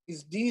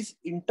is these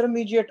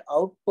intermediate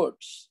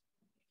outputs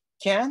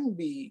can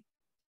be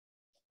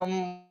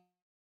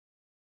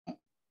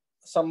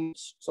some.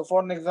 So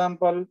for an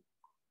example,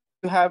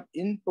 you have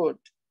input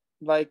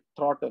like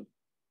throttle,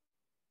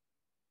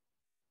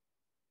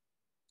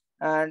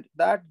 and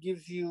that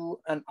gives you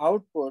an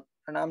output.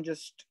 And I'm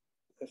just,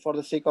 for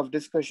the sake of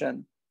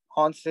discussion,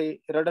 on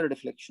say rudder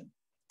deflection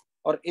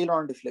or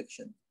aileron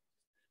deflection.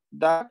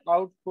 that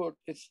output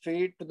is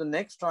fed to the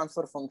next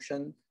transfer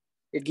function,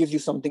 it gives you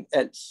something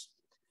else.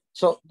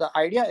 So the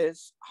idea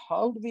is,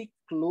 how do we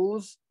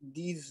close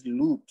these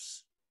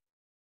loops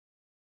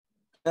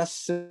in a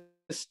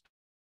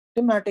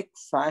systematic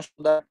fashion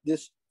so that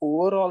this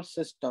overall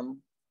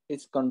system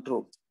is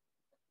controlled?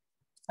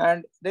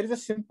 And there is a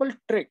simple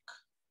trick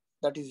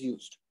that is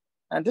used.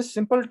 And this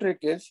simple trick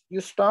is,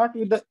 you start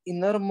with the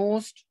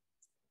innermost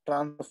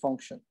transfer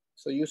function.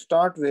 So you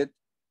start with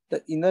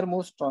the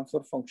innermost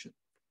transfer function.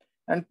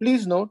 And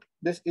please note,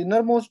 this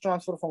innermost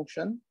transfer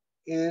function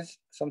is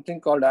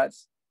something called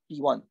as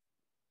P1.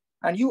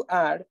 And you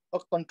add a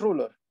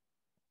controller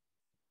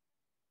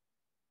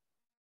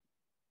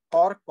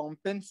or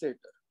compensator.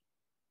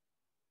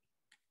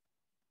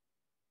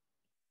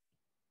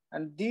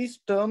 And these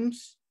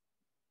terms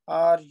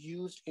are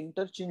used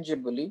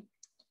interchangeably,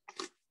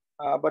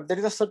 but there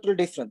is a subtle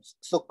difference.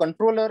 So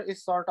controller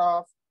is sort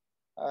of,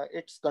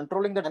 it's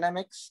controlling the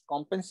dynamics.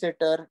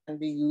 Compensator can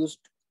be used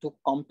to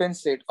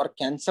compensate or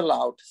cancel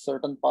out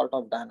certain part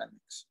of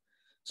dynamics.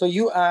 So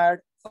you add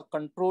a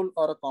control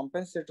or a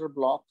compensator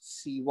block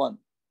C1.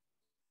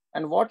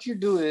 And what you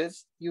do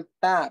is, you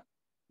tap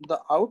the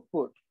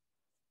output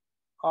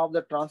of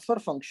the transfer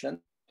function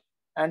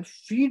and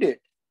feed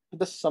it to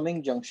the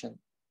summing junction.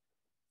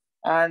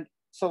 And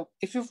so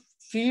if you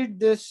feed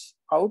this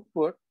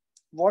output,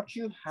 what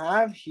you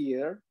have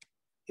here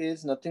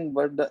is nothing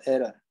but the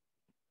error.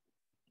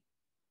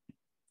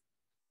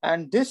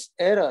 And this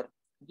error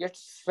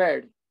gets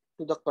fed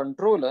to the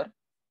controller,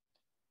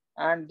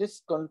 and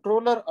this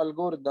controller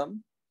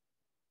algorithm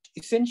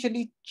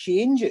essentially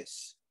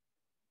changes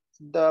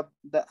the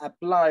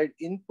applied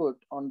input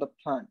on the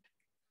plant.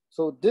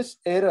 So this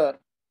error,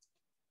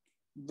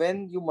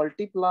 when you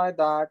multiply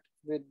that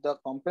with the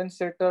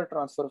compensator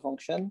transfer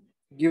function,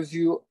 gives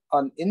you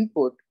an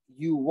input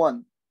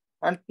U1.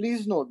 And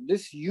please note,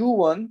 this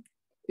U1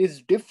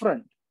 is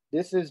different.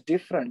 This is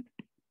different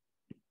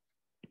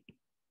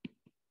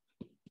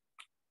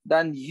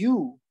than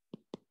U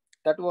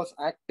that was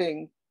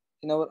acting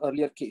in our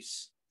earlier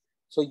case.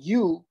 So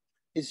U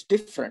is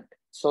different.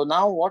 So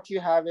now what you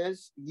have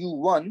is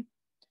U1.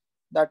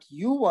 That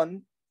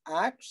U1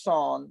 acts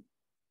on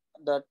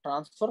the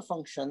transfer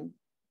function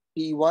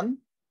P1,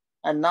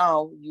 and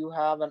now you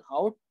have an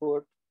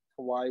output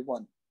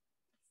Y1.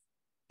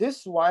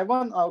 This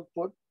Y1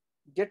 output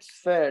gets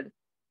fed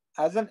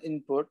as an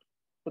input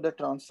to the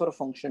transfer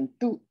function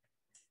 2.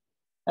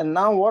 And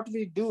now what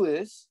we do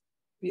is,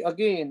 we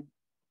again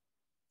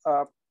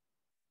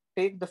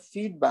take the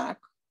feedback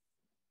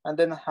and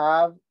then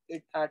have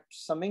it at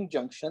summing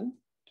junction,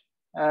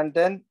 and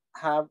then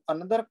have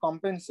another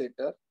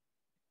compensator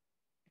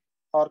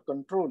or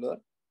controller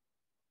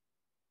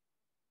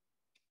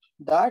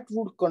that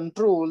would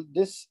control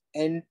this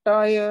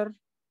entire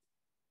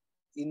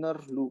inner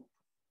loop.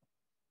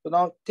 So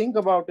now think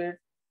about it,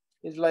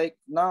 is like,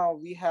 now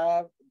we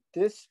have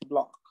this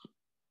block.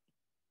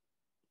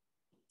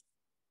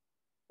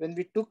 When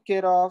we took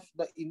care of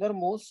the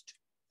innermost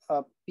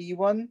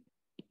P1,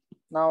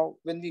 now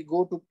when we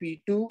go to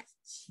P2,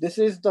 this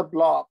is the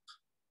block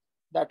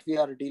that we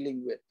are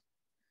dealing with.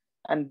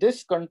 And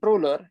this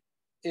controller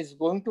is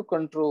going to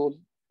control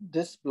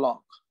this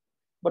block.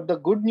 But the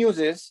good news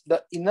is,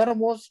 the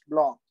innermost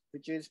block,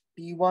 which is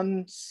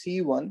P1,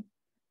 C1,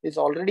 is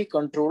already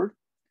controlled.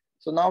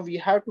 So now we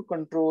have to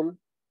control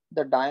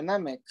the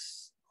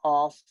dynamics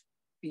of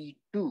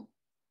P2.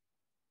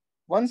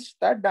 Once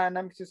that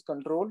dynamics is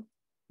controlled,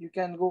 you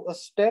can go a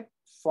step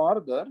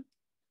further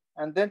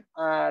and then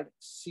add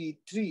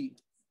C3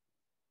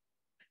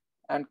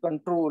 and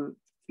control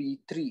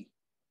P3.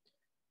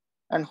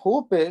 And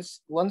hope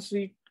is, once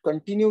we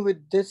continue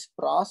with this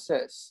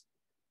process,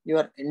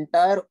 your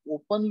entire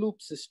open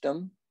loop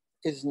system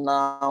is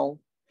now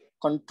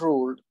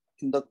controlled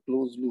in the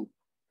closed loop.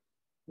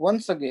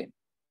 Once again,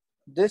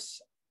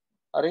 this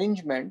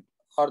arrangement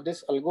or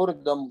this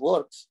algorithm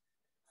works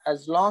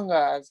as long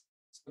as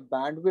the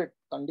bandwidth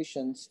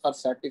conditions are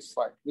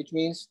satisfied, which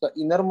means the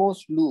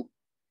innermost loop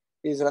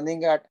is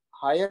running at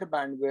higher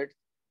bandwidth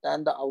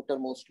than the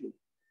outermost loop.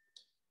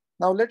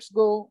 Now let's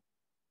go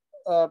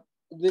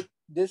with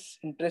this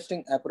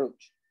interesting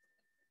approach.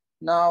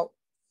 Now,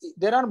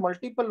 there are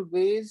multiple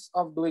ways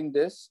of doing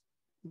this,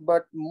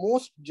 but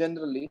most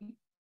generally,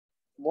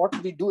 what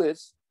we do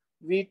is,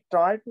 we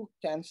try to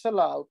cancel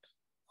out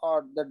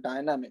the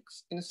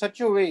dynamics in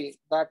such a way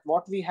that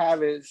what we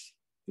have is,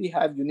 we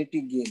have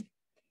unity gain.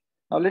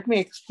 Now let me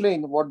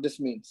explain what this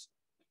means.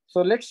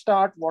 So let's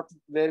start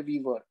where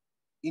we were.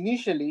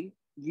 Initially,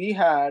 we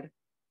had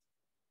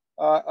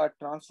a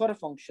transfer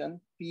function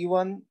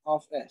P1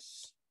 of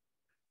S.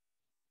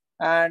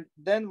 And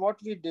then what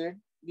we did,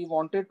 we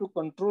wanted to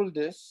control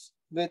this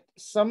with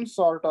some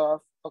sort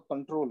of a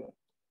controller.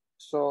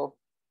 So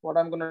what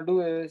I'm gonna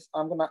do is,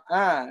 I'm gonna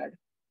add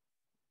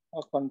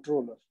a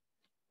controller.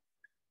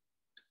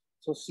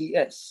 So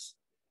CS.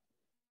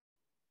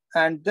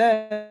 And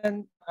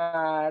then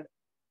add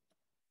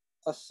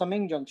a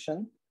summing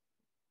junction.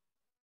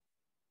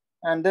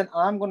 And then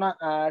I'm gonna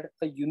add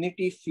a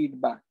unity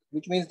feedback.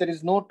 which means there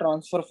is no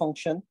transfer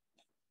function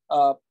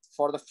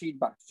for the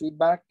feedback.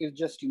 Feedback is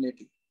just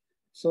unity.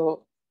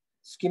 So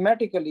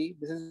schematically,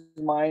 this is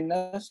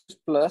minus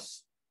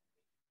plus,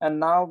 and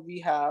now we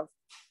have,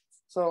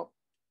 so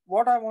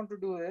what I want to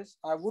do is,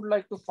 I would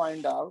like to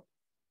find out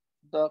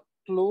the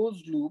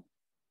closed loop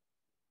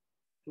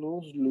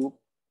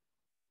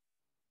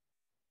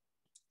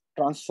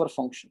transfer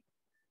function.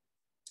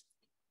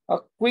 A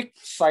quick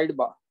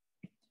sidebar.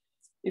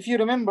 If you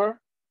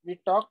remember, we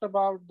talked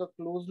about the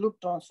closed loop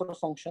transfer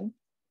function.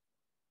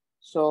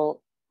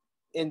 So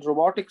in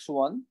robotics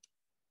 1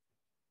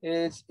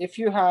 is, if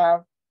you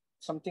have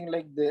something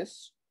like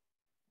this,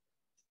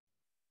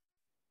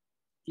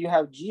 you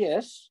have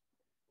GS,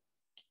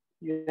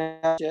 you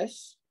have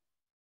HS,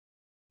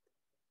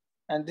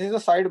 and this is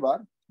a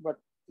sidebar, but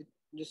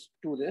just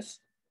do this.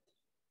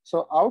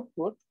 So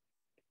output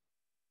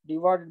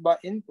divided by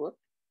input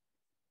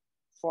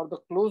for the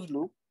closed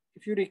loop,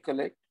 if you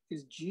recollect,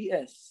 is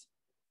GS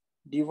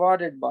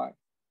divided by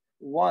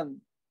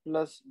 1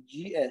 plus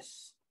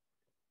GS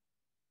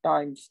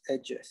times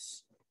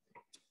HS.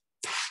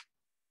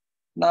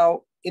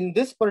 Now, in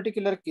this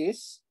particular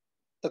case,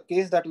 the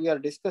case that we are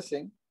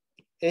discussing,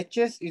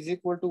 HS is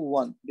equal to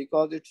 1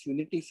 because it's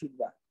unity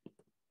feedback.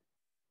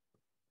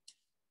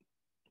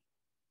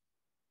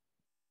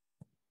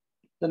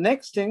 The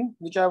next thing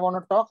which I want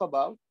to talk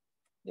about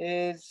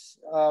is,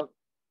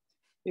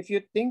 if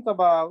you think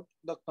about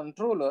the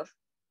controller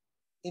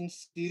in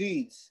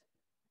series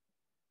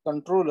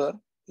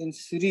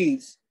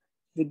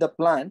with the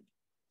plant.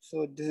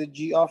 So this is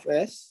G of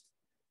S.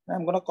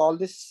 I'm going to call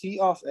this C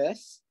of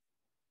S.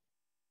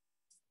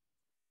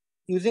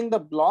 Using the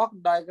block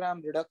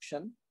diagram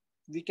reduction,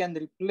 we can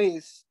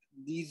replace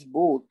these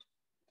both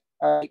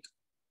like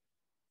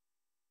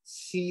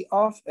C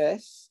of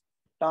S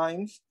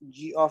times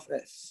G of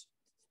S.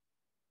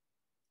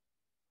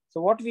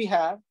 So what we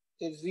have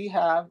is, we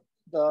have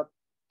the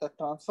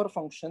transfer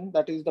function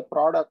that is the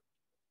product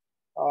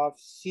of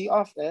C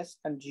of S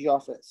and G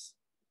of S.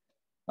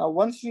 Now,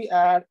 once we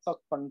add a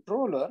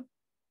controller,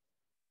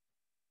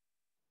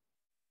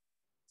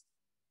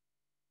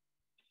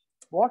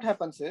 what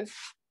happens is,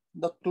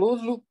 the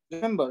closed loop,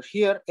 remember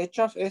here H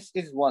of S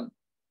is 1.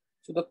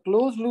 So the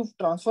closed loop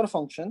transfer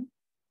function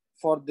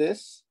for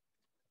this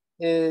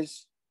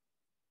is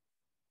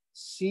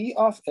C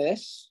of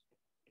S,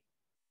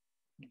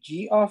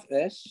 G of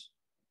S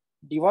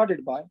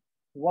divided by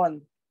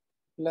 1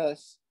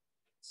 plus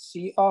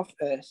C of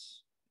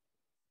S,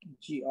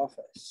 G of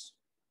S.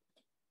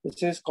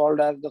 This is called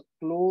as the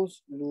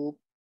closed loop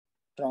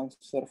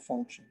transfer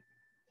function.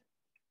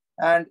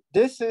 And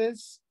this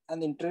is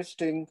an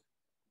interesting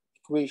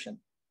equation.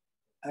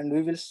 And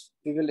we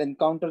will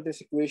encounter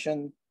this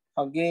equation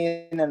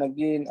again and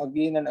again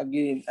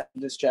in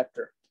this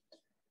chapter.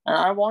 And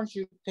I want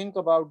you to think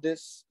about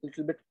this a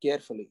little bit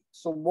carefully.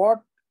 So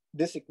what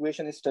this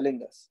equation is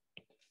telling us.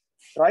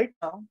 Right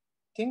now,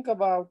 think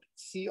about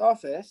C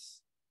of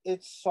S.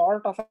 It's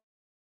sort of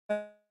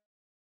an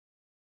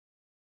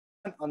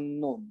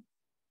unknown.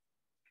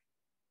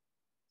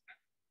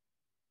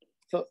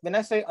 So when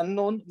I say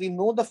unknown, we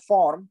know the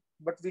form,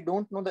 but we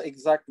don't know the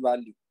exact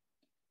value.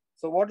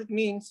 So what it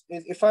means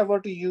is, if I were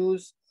to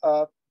use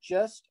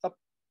just a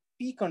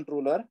P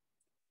controller,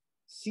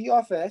 C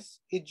of S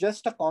is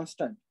just a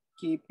constant,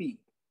 Kp.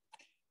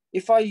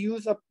 If I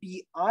use a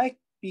Pi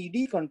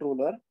PD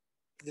controller,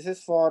 this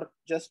is for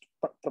just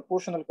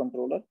proportional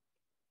controller.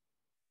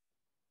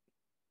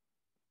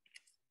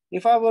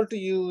 If I were to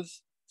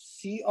use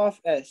C of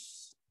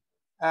S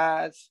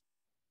as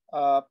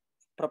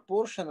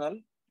proportional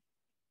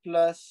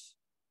plus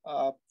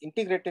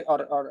integrated,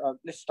 or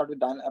let's start with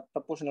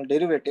proportional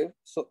derivative.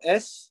 So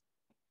S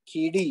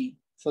Kd,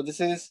 so this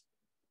is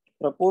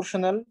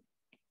proportional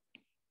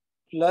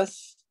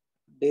plus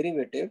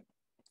derivative.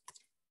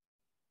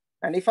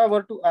 And if I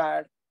were to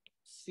add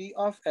C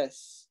of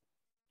S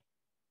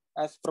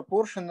as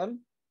proportional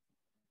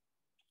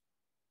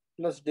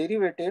plus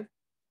derivative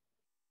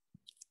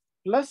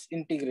plus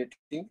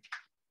integrating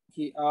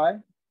Ki,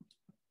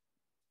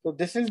 so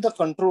this is the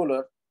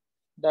controller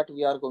that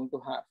we are going to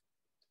have.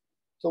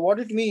 So what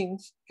it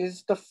means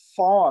is, the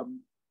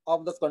form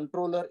of the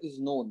controller is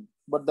known,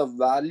 but the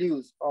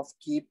values of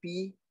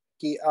Kp,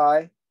 Ki,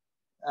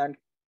 and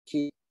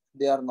K,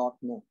 they are not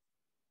known.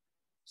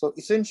 So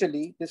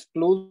essentially, this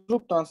closed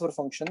loop transfer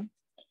function,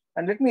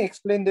 and let me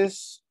explain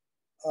this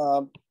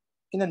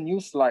in a new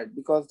slide,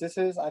 because this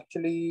is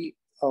actually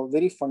a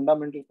very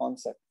fundamental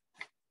concept.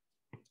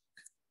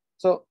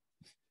 So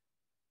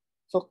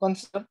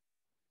consider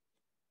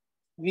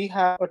we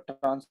have a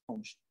transfer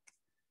function.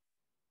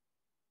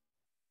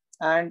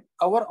 And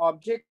our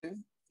objective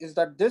is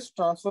that this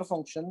transfer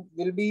function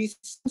will be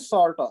some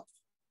sort of,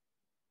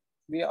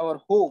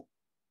 our hope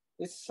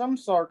is some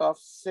sort of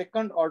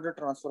second order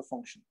transfer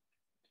function.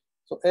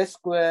 So S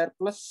square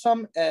plus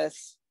some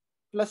S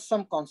plus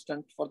some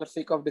constant, for the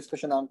sake of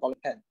discussion, I'm calling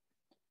n.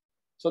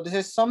 So this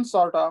is some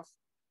sort of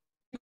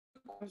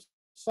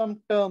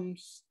some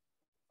terms.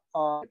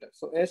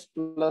 So S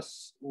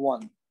plus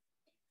 1.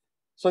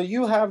 So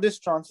you have this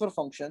transfer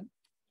function.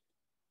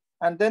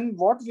 And then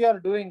what we are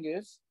doing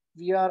is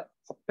we are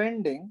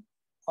appending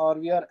or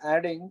we are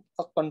adding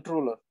a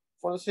controller.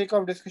 For the sake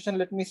of discussion,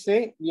 let me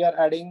say we are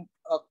adding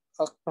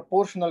a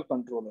proportional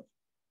controller.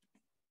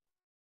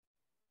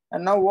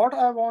 And now what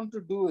I want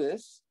to do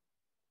is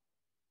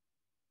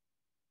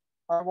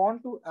I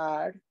want to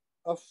add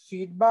a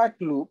feedback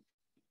loop.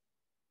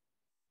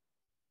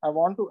 I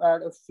want to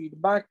add a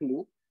feedback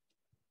loop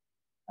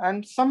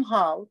and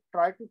somehow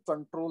try to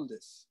control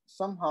this.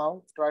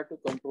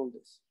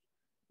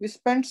 We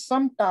spent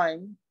some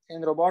time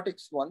in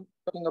robotics 1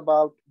 talking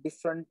about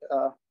different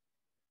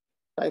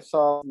types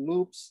of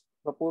loops,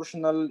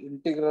 proportional,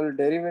 integral,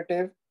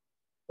 derivative.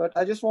 But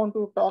I just want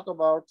to talk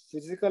about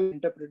physical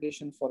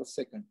interpretation for a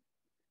second.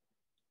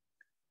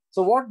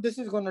 So what this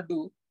is going to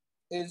do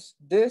is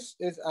this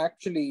is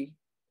actually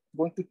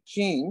going to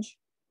change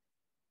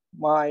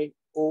my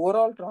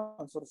overall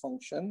transfer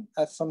function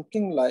as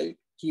something like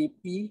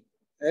Kp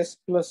s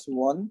plus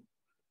 1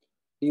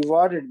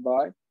 divided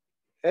by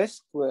s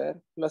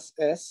square plus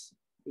s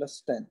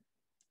plus 10.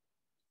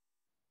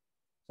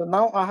 So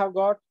now I have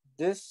got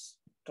this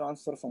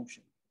transfer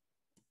function.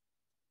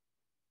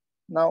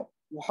 Now,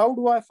 how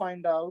do I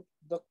find out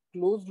the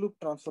closed loop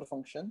transfer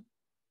function?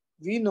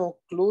 We know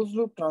closed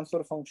loop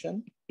transfer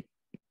function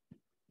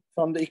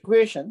from the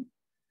equation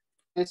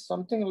is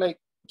something like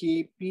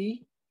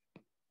Kp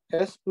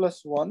s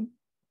plus 1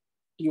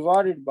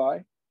 divided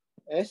by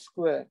s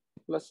square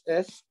plus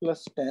s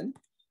plus 10.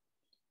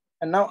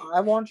 And now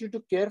I want you to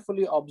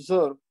carefully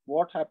observe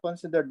what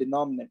happens in the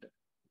denominator.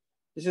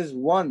 This is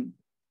 1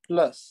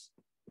 plus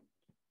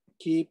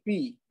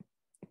Kp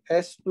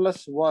s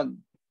plus 1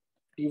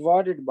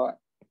 divided by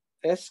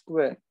s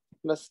square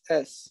plus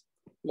s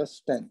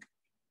plus 10.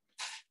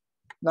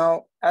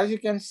 Now, as you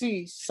can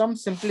see, some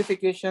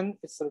simplification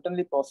is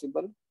certainly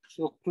possible.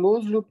 So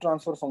closed loop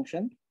transfer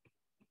function,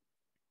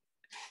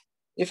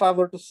 if I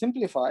were to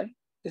simplify,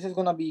 this is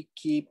going to be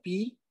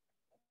Kp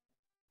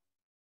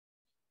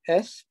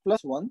s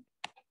plus 1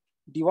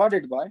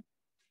 divided by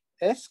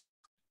s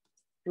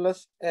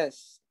plus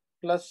s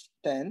plus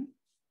 10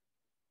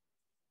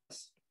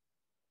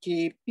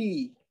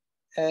 Kp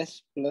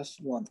s plus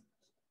 1.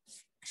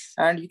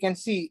 And you can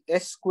see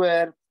s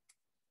square,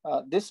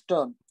 this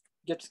term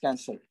gets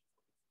cancelled.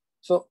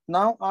 So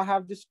now I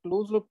have this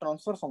closed loop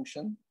transfer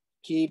function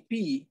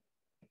Kp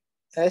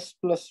s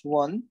plus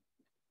 1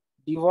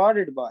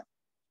 divided by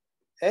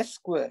s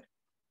square.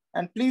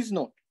 And please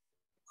note,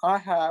 I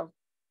have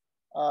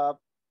a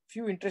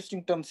few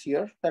interesting terms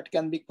here that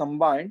can be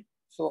combined.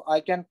 So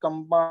I can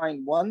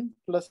combine 1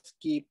 plus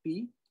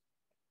Kp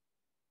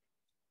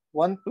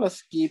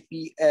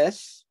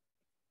s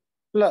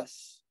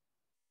plus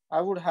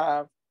I would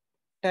have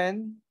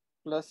 10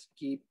 plus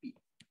Kp.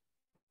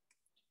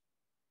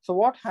 So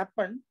what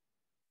happened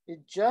is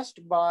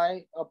just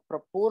by a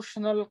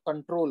proportional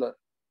controller.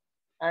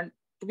 And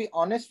to be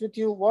honest with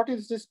you, what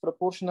is this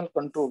proportional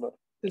controller?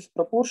 This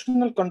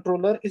proportional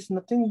controller is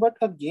nothing but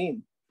a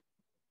game.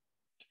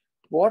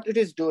 What it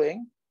is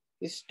doing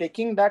is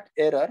taking that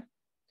error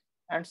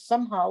and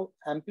somehow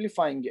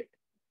amplifying it.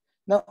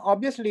 Now,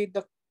 obviously,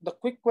 the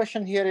quick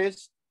question here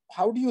is,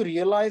 how do you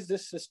realize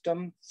this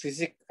system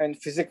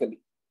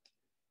physically?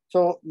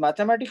 So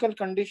mathematical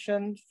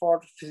condition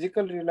for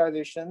physical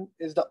realization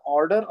is the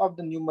order of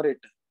the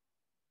numerator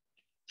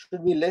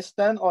should be less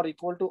than or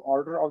equal to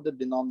order of the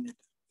denominator,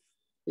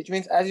 which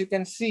means, as you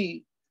can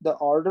see, the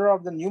order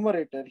of the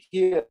numerator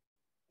here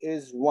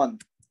is 1.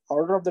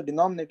 Order of the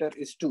denominator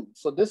is 2.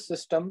 So this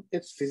system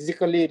is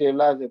physically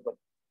realizable,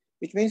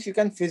 which means you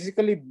can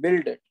physically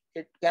build it.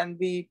 It can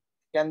be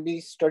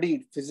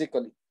studied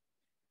physically.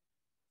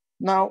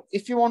 Now,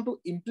 if you want to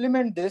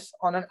implement this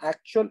on an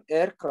actual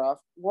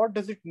aircraft, what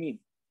does it mean?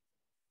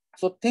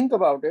 So think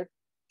about it.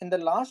 In the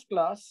last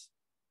class,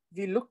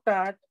 we looked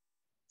at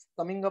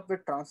coming up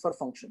with transfer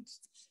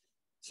functions.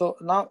 So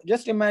now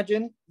just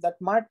imagine that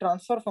my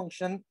transfer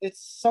function is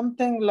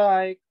something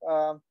like,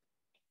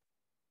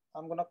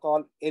 I'm going to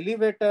call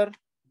elevator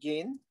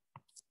gain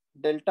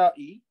delta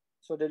E.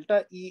 So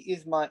delta E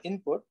is my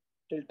input.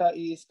 Delta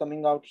E is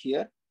coming out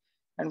here.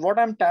 And what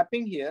I'm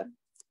tapping here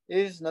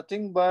is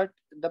nothing but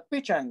the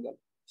pitch angle.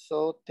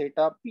 So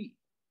theta P.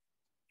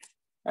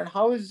 And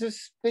how is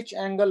this pitch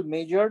angle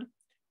measured?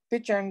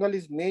 Pitch angle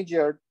is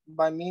measured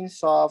by means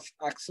of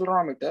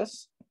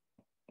accelerometers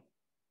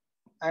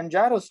and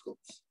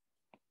gyroscopes.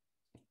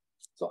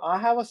 So I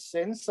have a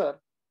sensor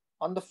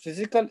on the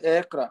physical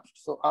aircraft.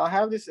 So I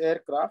have this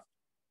aircraft.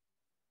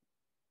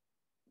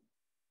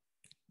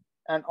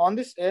 And on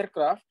this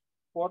aircraft,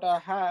 what I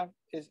have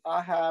is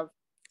I have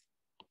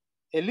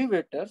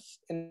elevators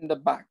in the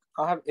back.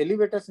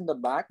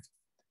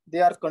 They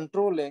are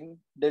controlling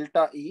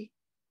delta E,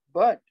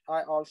 but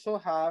I also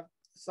have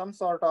some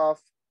sort of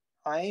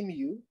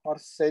IMU or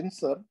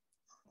sensor,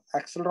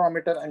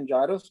 accelerometer and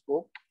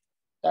gyroscope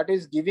that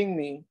is giving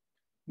me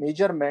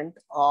measurement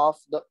of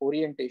the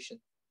orientation.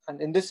 And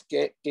in this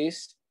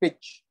case,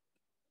 pitch.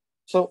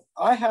 So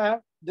I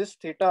have this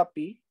theta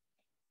P.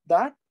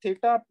 That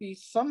theta P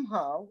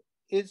somehow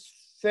is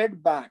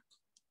fed back.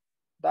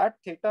 That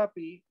theta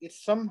p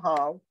is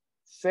somehow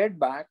fed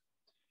back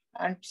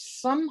and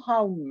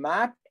somehow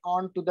mapped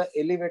onto the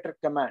elevator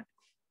command.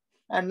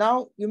 And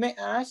now you may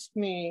ask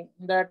me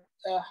that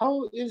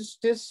how is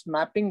this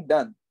mapping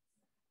done?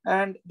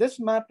 And this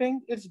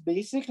mapping is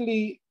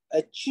basically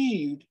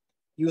achieved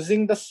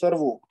using the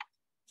servo.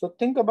 So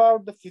think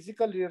about the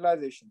physical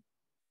realization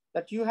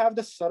that you have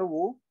the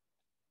servo.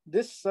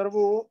 This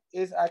servo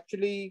is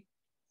actually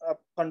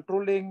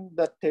controlling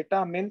the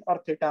theta min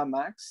or theta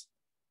max.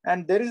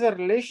 And there is a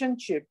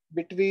relationship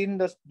between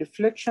the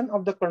deflection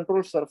of the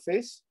control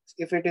surface,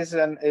 if it is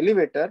an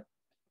elevator,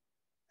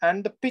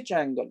 and the pitch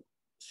angle.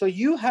 So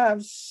you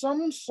have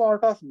some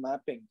sort of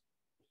mapping.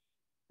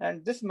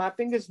 And this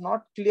mapping is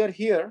not clear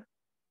here,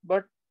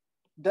 but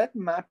that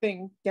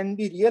mapping can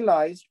be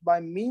realized by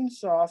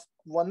means of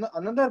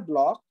another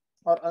block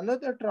or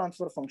another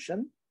transfer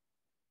function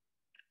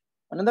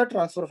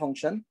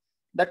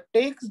that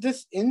takes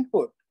this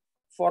input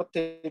for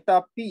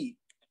theta p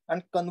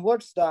and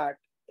converts that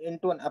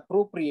into an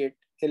appropriate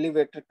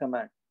elevator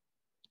command.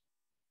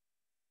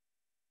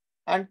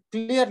 And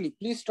clearly,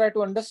 please try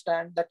to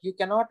understand that you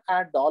cannot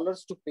add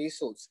dollars to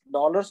pesos,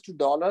 dollars to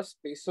dollars,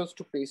 pesos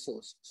to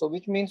pesos. So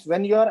which means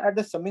when you are at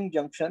the summing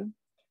junction,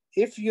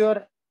 if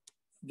your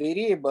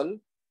variable,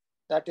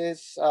 that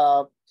is,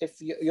 if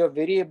your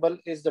variable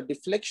is the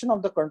deflection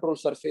of the control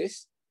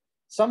surface,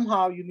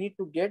 somehow you need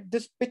to get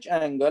this pitch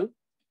angle,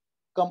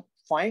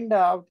 find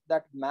out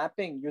that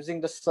mapping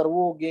using the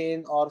servo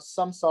gain or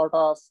some sort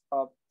of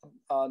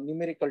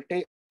numerical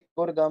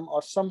algorithm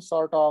or some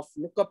sort of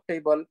lookup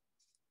table,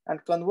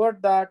 and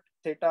convert that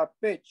theta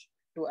pitch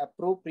to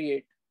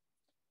appropriate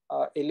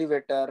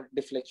elevator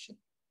deflection.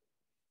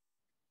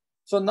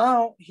 So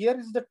now here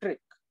is the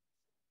trick.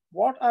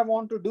 What I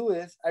want to do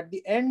is, at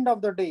the end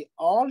of the day,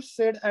 all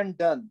said and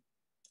done,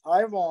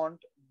 I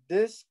want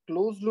this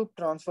closed loop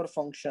transfer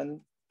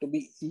function to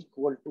be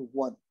equal to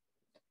 1.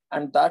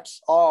 And that's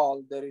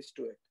all there is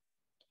to it.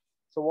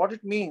 So what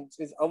it means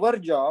is our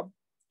job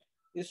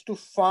is to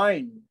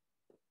find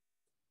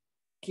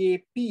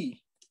Kp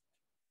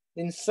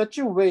in such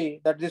a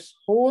way that this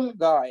whole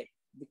guy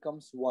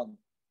becomes 1.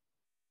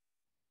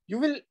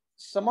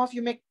 Some of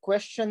you may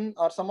question,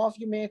 or some of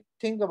you may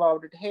think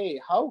about it,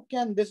 hey, how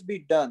can this be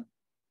done?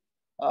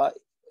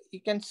 You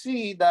can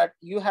see that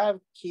you have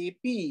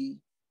Kp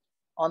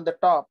on the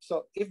top.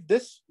 So if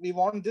we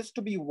want this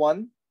to be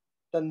 1,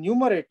 the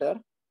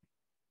numerator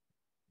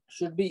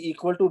should be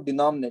equal to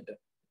denominator.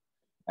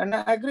 And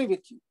I agree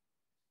with you.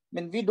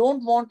 I mean, we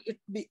don't want it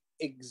to be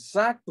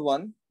exact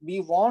 1. We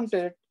want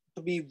it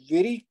to be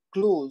very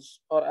close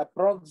or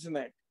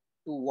approximate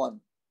to 1.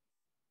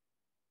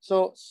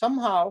 So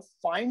somehow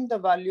find the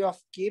value of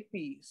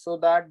Kp so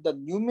that the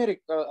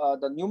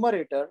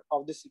numerator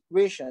of this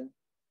equation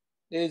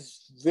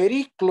is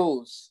very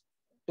close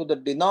to the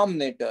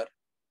denominator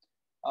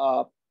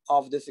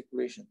of this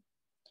equation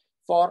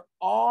for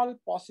all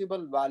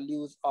possible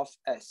values of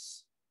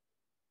S.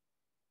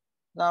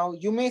 Now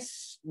you may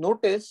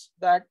notice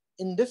that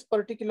in this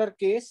particular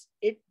case,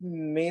 it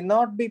may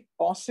not be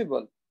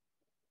possible.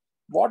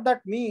 What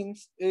that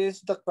means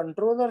is the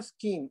controller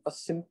scheme, a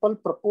simple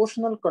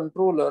proportional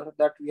controller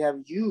that we have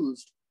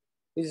used,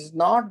 is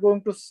not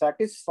going to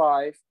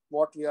satisfy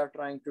what we are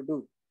trying to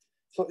do.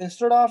 So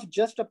instead of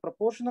just a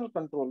proportional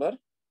controller,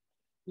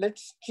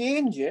 let's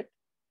change it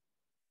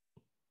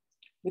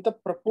with a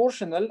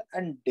proportional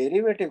and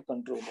derivative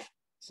controller.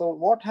 So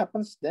what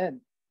happens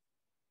then?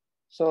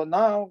 So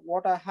now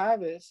what I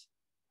have is,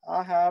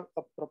 I have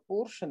a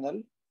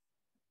proportional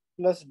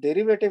plus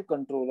derivative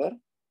controller.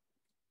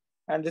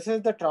 And this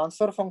is the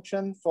transfer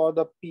function for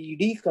the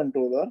PD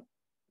controller.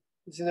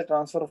 This is the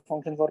transfer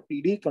function for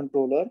PD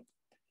controller.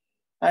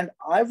 And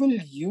I will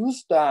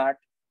use that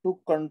to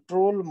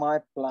control my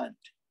plant.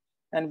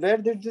 And where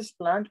did this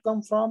plant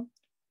come from?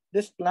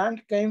 This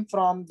plant came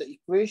from the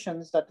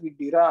equations that we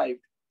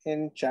derived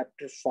in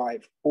chapter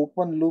 5,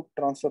 open loop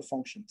transfer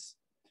functions.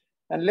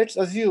 And let's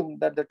assume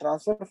that the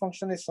transfer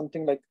function is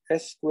something like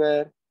S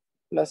square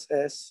plus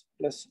S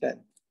plus 10.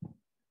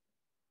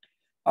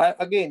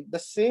 Again, the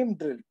same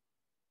drill.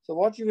 So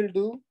what you will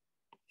do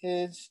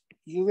is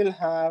you will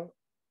have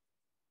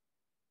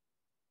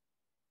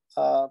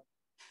a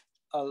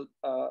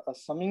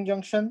summing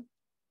junction.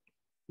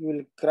 You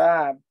will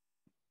grab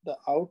the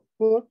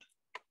output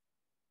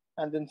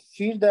and then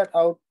feed that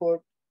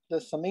output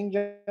the summing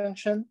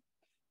junction,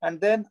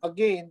 and then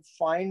again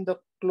find the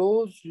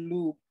closed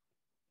loop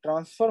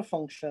transfer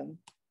function,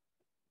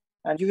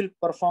 and you will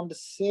perform the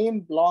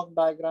same block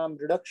diagram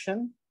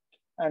reduction,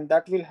 and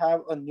that will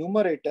have a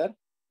numerator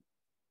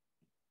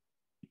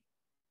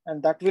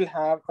and that will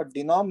have a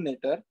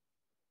denominator.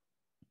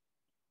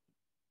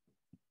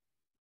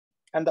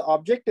 And the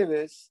objective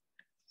is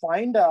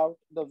find out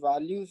the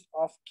values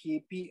of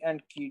Kp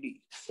and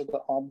Kd. So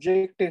the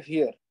objective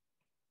here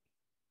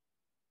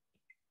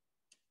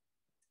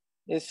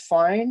is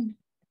find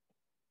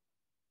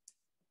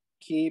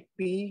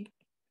Kp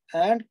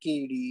and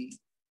Kd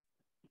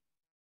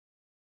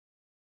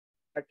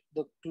that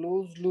the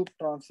closed loop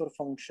transfer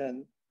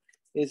function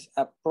is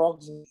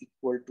approximately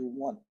equal to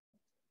 1.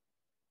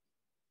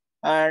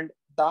 And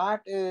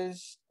that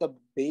is the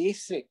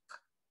basic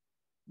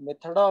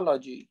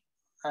methodology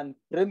and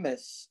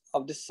premise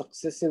of this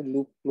successive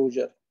loop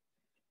closure.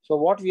 So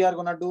what we are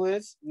going to do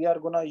is we are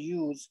going to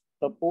use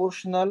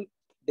proportional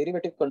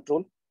derivative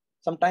control.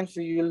 Sometimes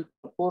we will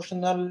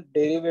proportional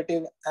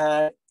derivative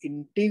and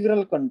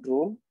integral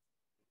control.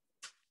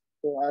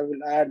 So I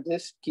will add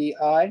this ki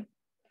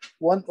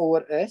 1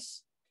 over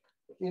s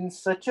in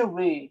such a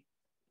way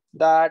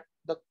that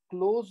the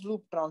closed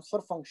loop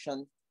transfer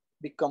function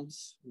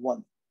becomes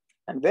 1.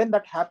 And when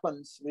that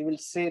happens, we will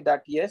say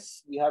that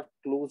yes, we have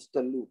closed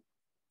the loop.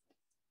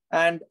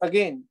 And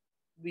again,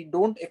 we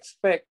don't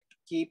expect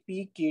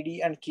Kp, Kd,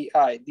 and Ki.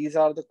 These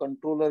are the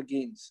controller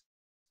gains.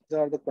 These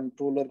are the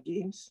controller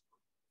gains.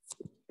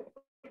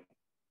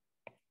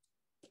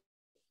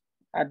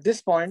 At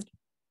this point,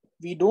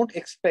 we don't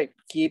expect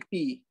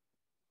Kp,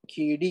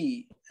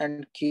 Kd,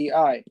 and Ki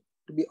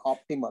to be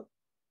optimal.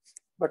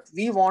 But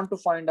we want to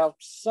find out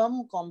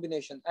some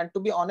combination. And to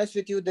be honest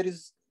with you,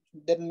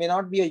 there may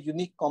not be a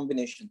unique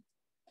combination.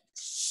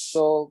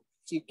 So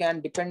you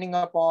can, depending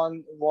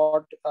upon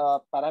what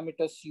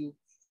parameters you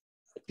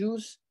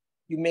choose,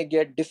 you may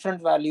get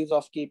different values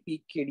of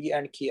Kp, Kd,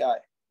 and Ki.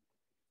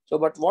 So,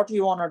 but what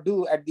we want to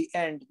do at the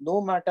end,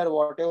 no matter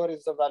whatever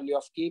is the value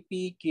of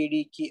Kp,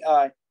 Kd, Ki,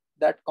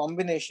 that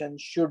combination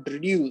should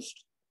reduce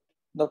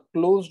the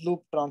closed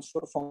loop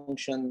transfer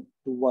function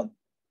to 1.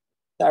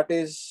 That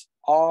is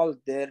all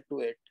there to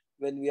it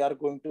when we are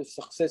going to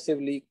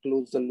successively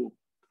close the loop.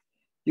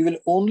 You will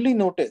only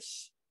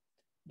notice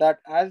that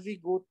as we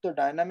go to the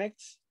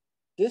dynamics,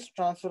 this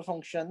transfer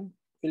function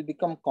will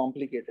become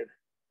complicated.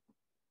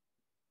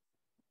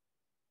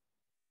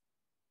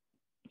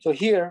 So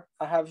here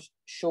I have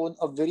shown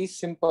a very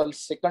simple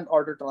second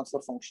order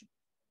transfer function.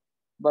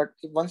 But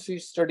once we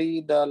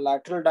study the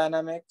lateral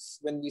dynamics,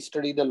 when we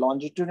study the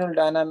longitudinal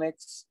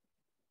dynamics,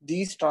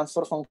 these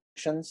transfer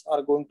functions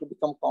are going to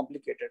become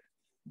complicated.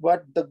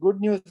 But the good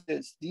news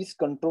is these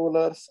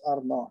controllers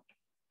are not.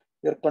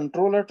 Your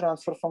controller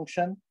transfer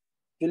function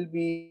will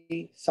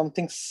be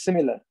something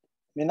similar.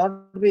 May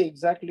not be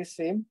exactly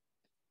same,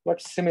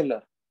 but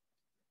similar.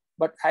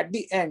 But at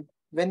the end,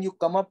 when you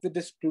come up with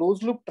this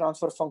closed loop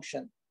transfer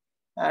function,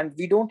 and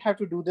we don't have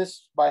to do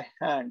this by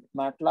hand,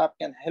 MATLAB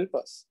can help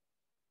us.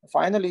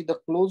 Finally, the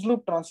closed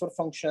loop transfer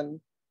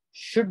function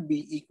should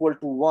be equal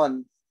to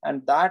 1,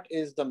 and that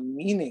is the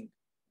meaning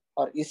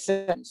or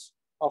essence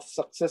of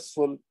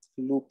successful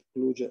loop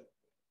closure.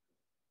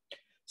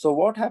 So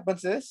what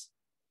happens is,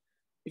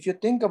 if you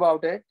think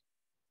about it,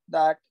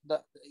 that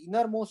the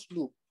innermost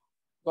loop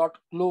got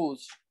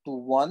closed to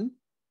 1,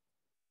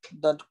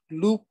 the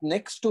loop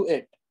next to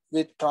it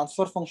with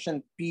transfer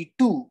function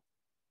P2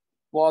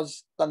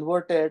 was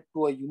converted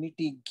to a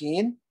unity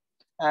gain.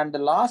 And the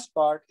last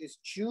part is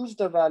choose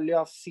the value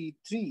of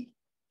C3,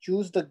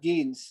 choose the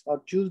gains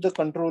or choose the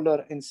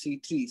controller in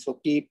C3. So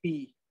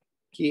Kp,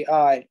 Ki,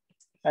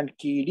 and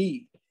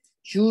Kd.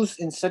 Choose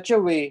in such a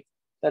way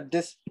that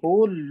this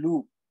whole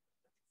loop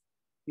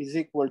is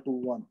equal to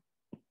 1.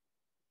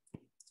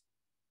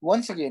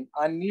 Once again,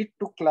 I need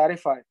to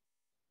clarify,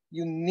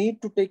 you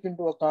need to take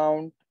into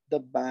account the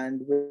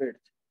bandwidth,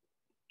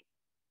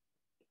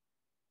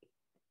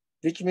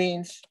 which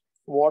means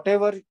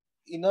whatever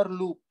inner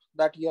loop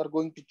that you are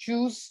going to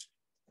choose,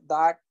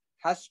 that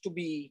has to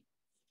be,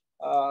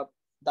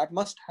 that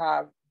must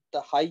have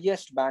the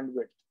highest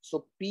bandwidth.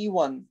 So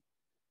P1,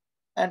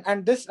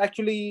 and this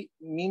actually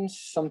means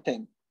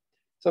something.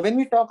 So when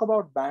we talk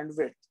about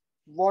bandwidth,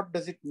 what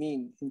does it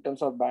mean in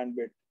terms of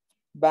bandwidth?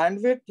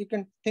 Bandwidth, you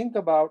can think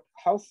about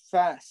how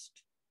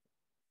fast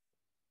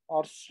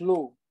or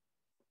slow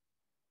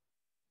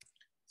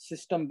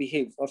system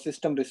behaves or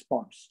system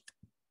responds.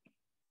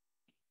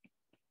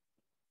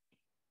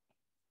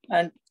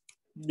 And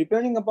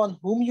depending upon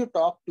whom you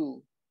talk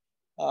to,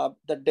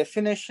 the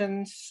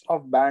definitions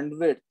of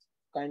bandwidth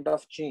kind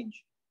of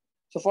change.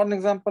 So for an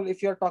example,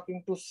 if you're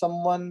talking to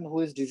someone who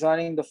is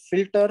designing the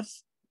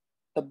filters,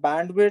 the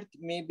bandwidth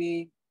may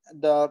be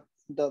the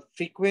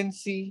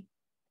frequency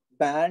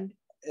band.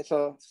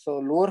 So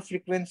lower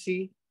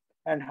frequency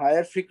and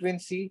higher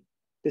frequency,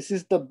 this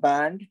is the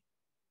band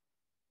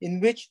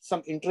in which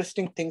some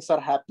interesting things are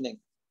happening.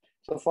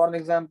 So for an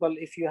example,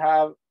 if you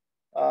have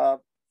a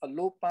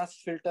low pass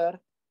filter,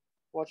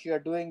 what you are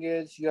doing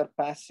is you are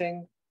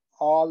passing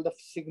all the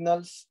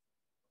signals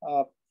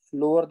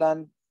lower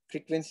than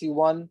frequency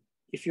 1.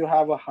 If you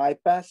have a high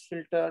pass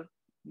filter,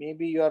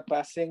 maybe you are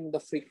passing the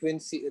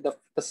frequency,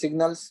 the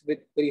signals with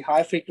very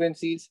high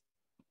frequencies.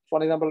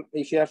 For example,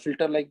 if you have a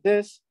filter like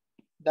this,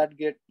 that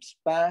gets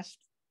passed.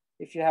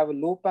 If you have a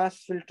low pass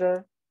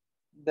filter,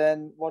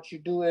 then what you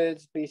do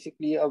is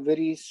basically a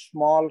very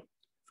small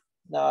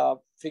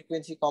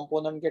frequency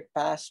component get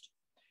passed.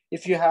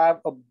 If you have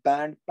a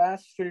band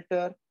pass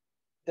filter,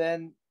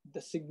 then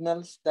the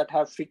signals that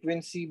have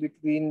frequency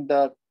between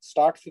the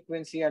start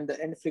frequency and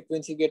the end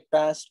frequency get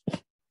passed.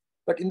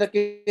 But in the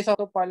case of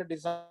autopilot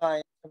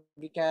design,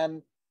 we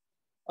can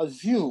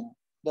assume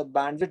the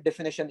bandwidth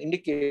definition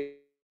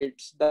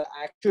indicates the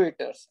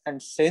actuators and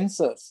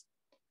sensors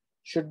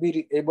should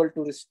be able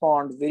to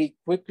respond very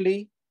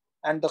quickly,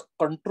 and the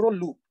control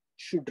loop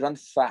should run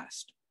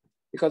fast.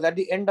 Because at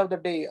the end of the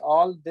day,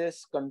 all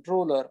this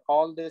controller,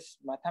 all this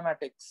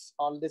mathematics,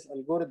 all this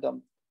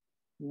algorithm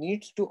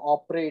needs to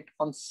operate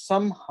on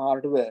some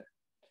hardware.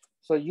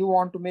 So you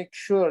want to make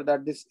sure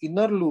that this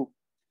inner loop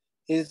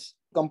is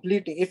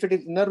completing. If it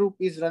is inner loop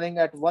is running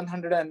at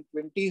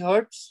 120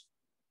 Hertz,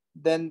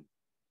 then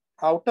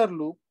outer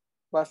loop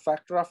by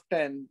factor of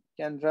 10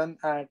 can run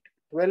at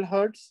 12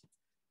 Hertz.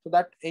 So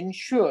that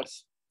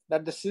ensures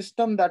that the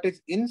system that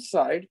is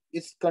inside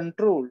is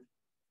controlled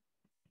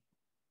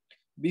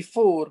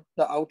before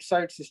the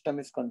outside system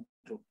is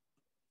controlled.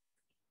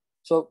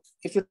 So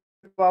if you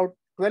talk about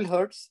 12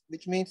 Hertz,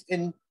 which means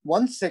in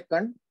 1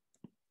 second,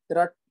 there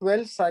are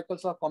 12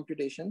 cycles of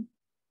computation.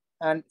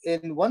 And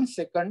in 1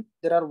 second,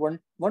 there are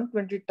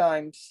 120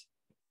 times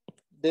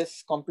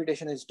this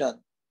computation is done.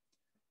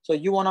 So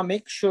you want to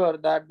make sure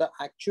that the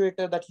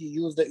actuator that you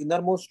use, the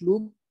innermost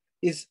loop,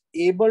 is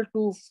able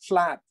to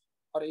flap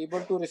or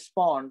able to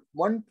respond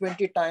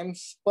 120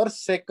 times per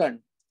second.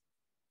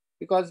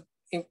 Because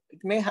it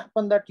may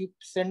happen that you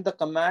send the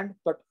command,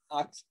 but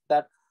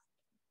that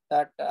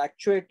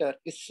actuator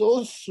is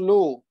so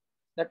slow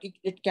that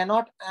it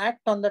cannot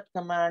act on that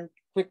command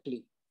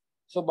quickly.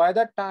 So by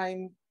that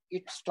time,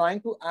 it's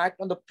trying to act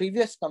on the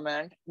previous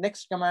command,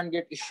 next command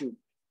get issued,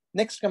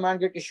 next command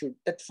get issued.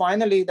 That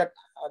finally the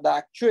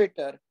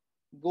actuator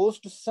goes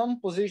to some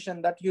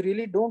position that you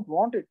really don't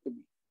want it to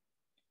be.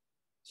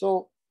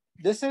 So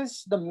this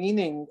is the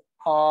meaning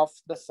of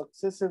the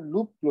successive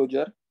loop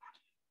closure.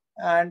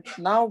 And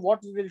now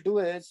what we will do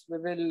is we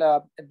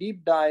will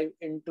deep dive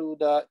into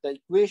the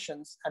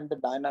equations and the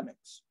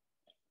dynamics.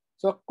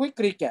 So a quick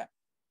recap.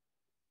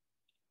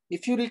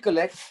 If you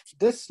recollect,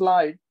 this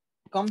slide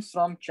comes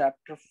from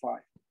chapter 5.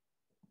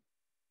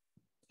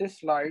 This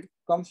slide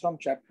comes from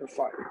chapter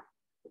 5.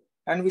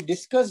 And we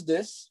discussed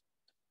this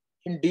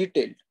in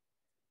detail.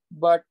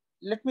 But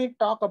let me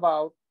talk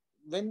about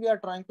when we are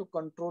trying to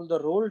control the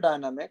roll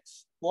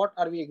dynamics, what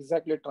are we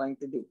exactly trying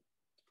to do?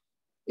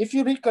 If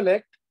you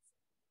recollect,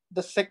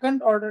 the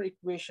second order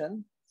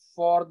equation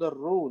for the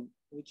roll,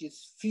 which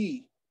is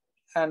phi,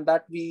 and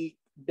that we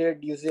did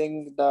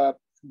using the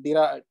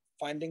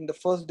finding the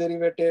first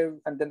derivative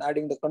and then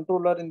adding the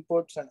controller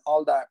inputs and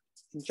all that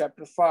in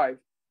chapter 5,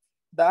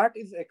 that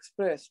is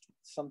expressed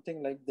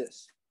something like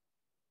this.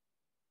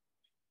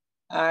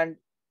 And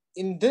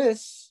in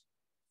this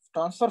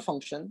transfer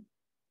function,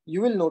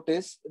 you will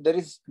notice there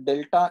is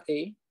delta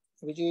A,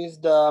 which is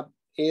the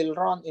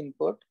aileron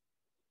input.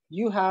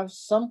 You have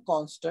some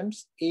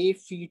constants, A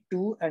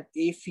phi2 and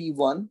A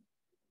phi1.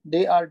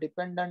 They are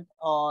dependent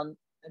on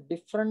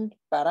different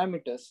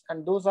parameters,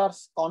 and those are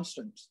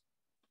constants.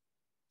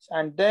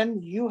 And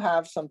then you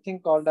have something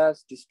called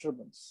as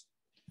disturbance.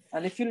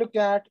 And if you look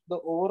at the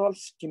overall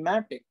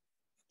schematic,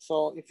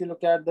 so if you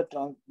look at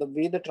the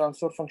way the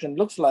transfer function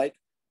looks like,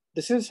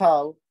 this is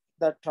how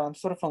the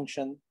transfer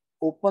function,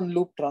 open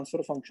loop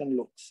transfer function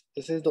looks.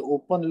 This is the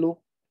open loop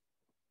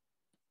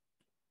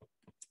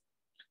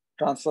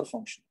transfer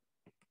function.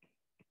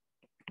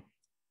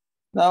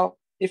 Now,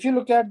 if you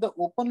look at the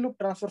open loop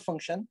transfer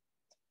function,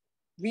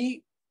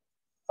 we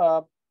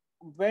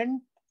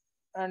went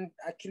and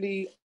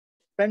actually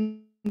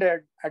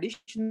appended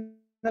additional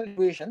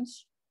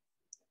equations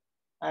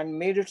and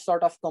made it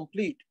sort of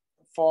complete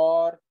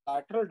for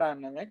lateral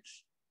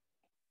dynamics.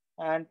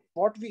 And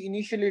what we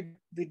initially,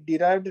 we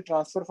derived the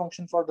transfer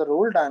function for the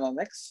roll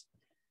dynamics.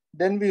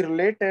 Then we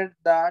related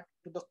that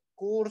to the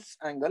coarse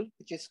angle,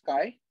 which is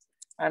chi.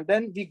 And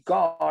then we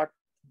got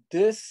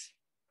this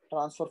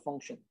transfer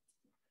function.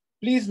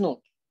 Please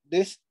note,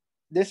 this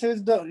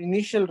is the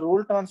initial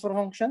roll transfer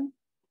function.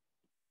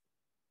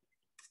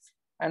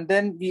 And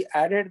then we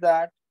added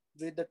that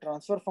with the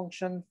transfer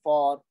function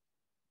for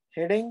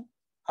heading,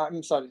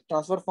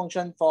 transfer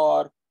function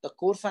for the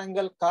coarse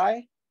angle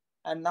chi.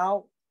 And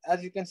now,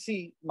 as you can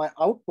see, my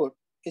output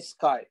is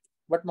chi,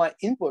 but my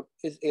input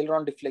is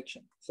aileron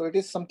deflection. So it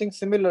is something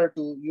similar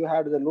to, you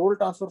had the roll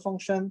transfer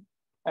function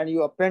and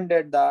you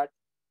appended that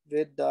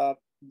with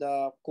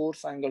the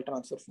coarse angle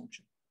transfer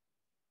function.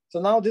 So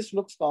now this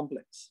looks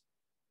complex.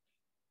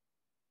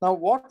 Now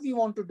what we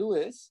want to do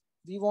is,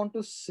 we want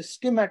to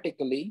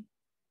systematically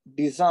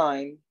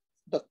design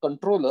the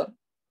controller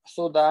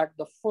so that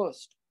the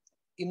first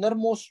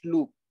innermost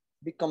loop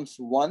becomes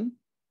 1,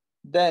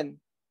 then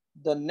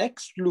the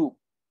next loop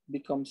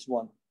becomes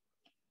 1.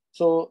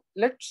 So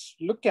let's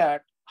look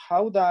at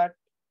how that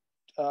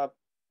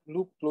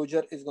loop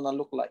closure is going to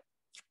look like.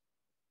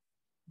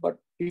 But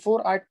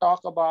before I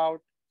talk about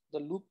the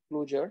loop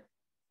closure,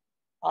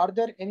 are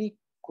there any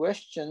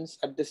questions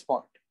at this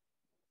point?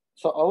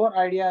 So our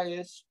idea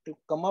is to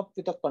come up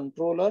with a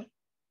controller,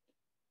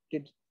 to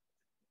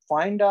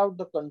find out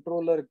the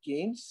controller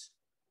gains,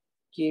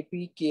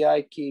 Kp, Ki,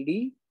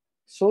 Kd,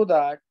 so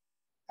that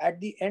at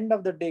the end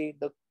of the day,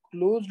 the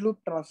closed loop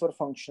transfer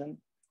function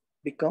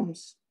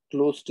becomes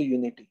close to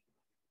unity.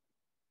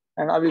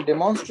 And I will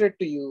demonstrate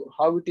to you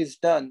how it is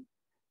done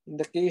in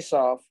the case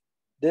of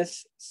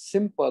this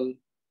simple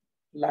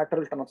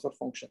lateral transfer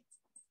function.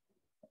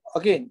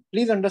 Again,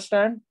 please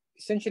understand,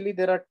 essentially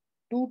there are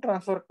two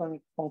transfer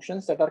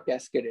functions that are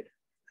cascaded,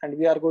 and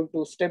we are going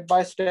to step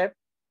by step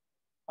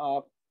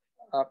uh,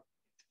 uh,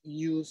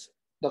 use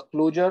the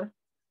closure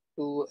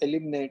to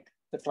eliminate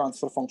the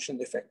transfer function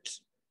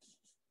effects.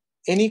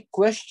 Any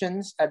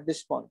questions at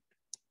this point?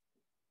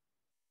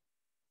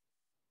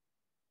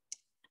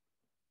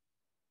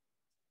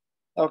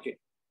 Okay,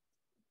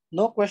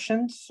 no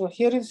questions. So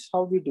here is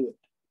how we do it.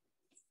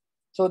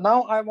 So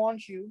now I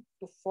want you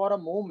to, for a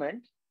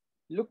moment,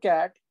 look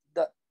at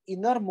the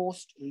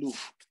innermost loop.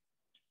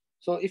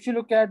 So if you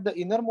look at the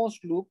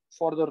innermost loop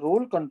for the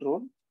roll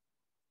control,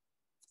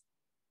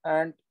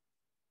 and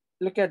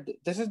look at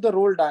this is the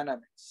roll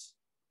dynamics.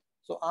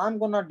 So I'm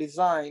gonna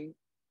design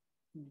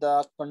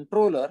the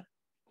controller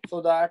so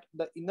that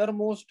the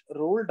innermost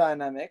roll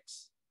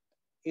dynamics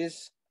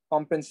is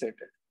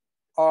compensated,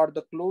 or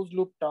the closed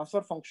loop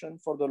transfer function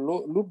for the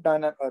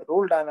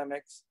roll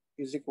dynamics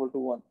is equal to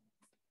 1.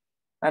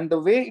 And the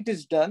way it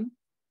is done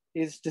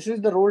is, this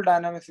is the roll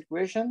dynamics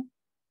equation.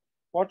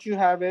 What you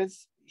have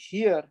is,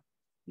 here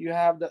you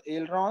have the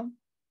aileron,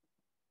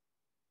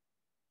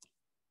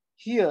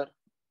 here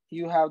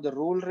you have the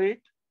roll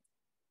rate.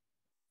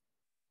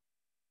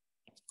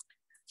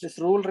 This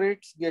roll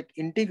rates get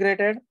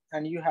integrated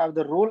and you have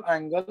the roll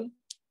angle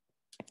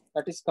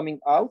that is coming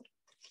out.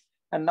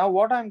 And now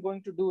what I'm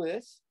going to do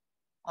is,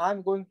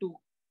 I'm going to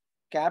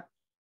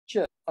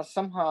capture or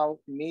somehow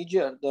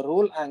measure the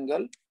roll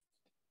angle,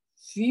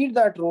 feed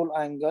that roll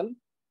angle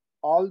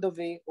all the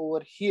way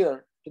over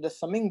here to the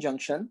summing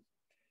junction,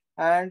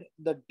 and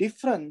the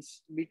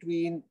difference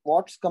between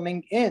what's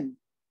coming in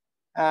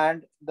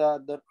and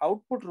the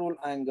output roll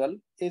angle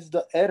is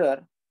the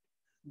error.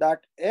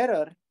 That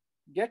error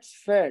gets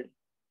fed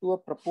to a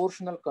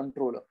proportional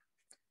controller.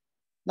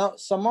 Now,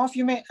 some of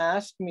you may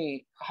ask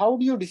me, how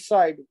do you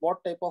decide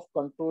what type of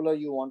controller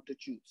you want to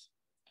choose?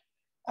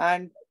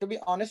 And to be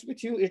honest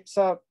with you, it's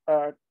a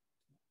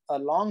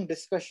long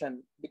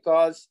discussion,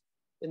 because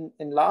in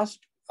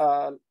last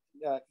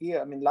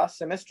year, last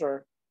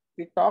semester,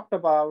 we talked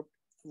about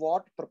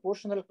what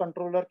proportional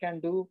controller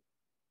can do,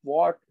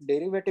 what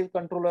derivative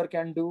controller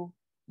can do,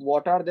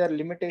 what are their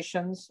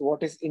limitations,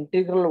 what is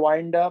integral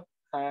windup,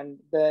 and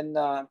then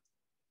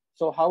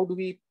so how do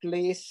we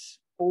place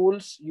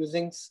poles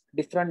using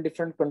different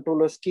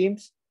controller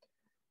schemes.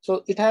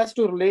 So it has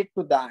to relate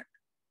to that.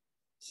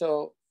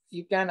 So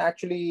you can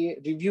actually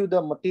review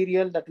the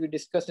material that we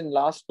discussed in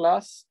last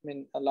class,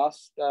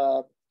 last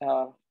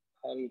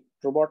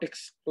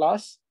robotics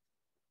class,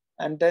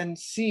 and then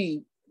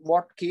see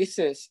what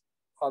cases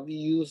we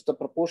use the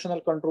proportional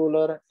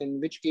controller,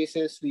 in which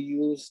cases we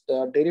use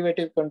the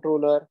derivative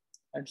controller,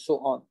 and so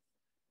on.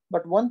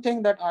 But one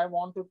thing that I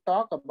want to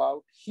talk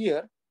about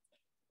here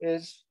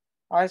is,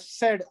 I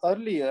said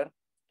earlier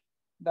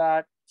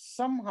that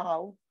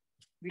somehow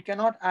we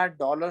cannot add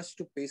dollars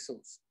to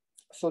pesos.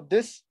 So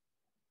this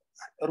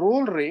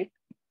roll rate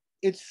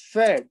is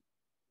fed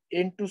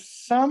into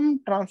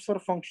some transfer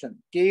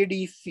function,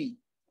 KD phi.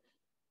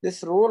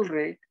 This roll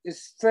rate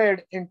is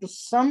fed into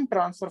some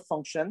transfer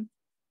function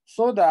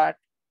so that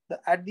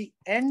at the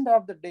end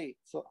of the day,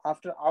 so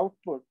after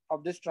output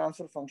of this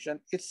transfer function,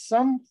 it's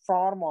some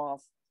form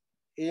of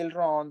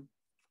aileron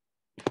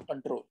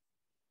control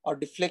or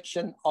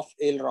deflection of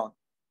aileron.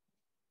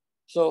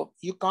 So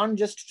you can't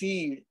just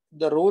feed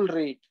the roll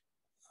rate.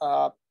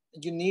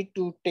 You need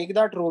to take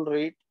that roll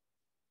rate,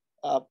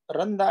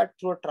 run that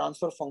through a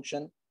transfer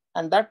function,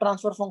 and that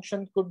transfer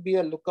function could be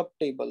a lookup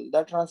table.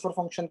 That transfer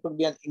function could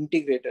be an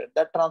integrator.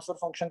 That transfer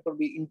function could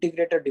be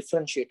integrator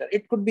differentiator.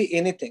 It could be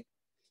anything.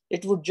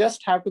 It would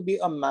just have to be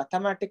a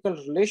mathematical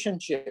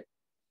relationship,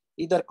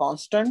 either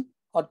constant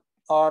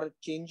or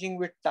changing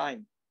with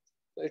time.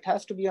 So it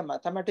has to be a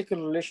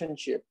mathematical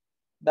relationship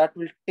that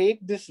will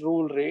take this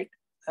roll rate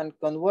and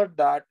convert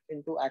that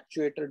into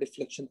actuator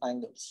deflection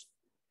angles.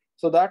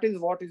 So that is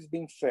what is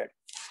being fed.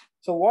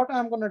 So what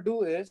I'm going to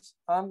do is,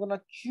 I'm going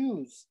to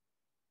choose,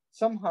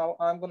 somehow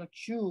I'm going to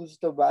choose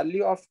the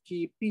value of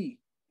Kp.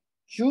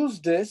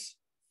 Choose this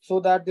so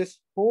that this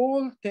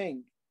whole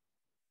thing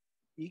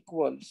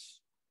equals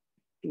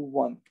to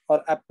 1,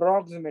 or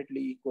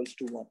approximately equals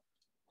to 1.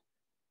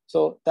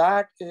 So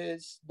that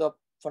is the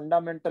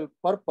fundamental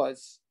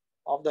purpose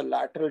of the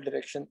lateral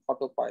direction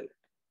autopilot.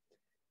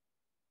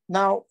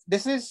 Now,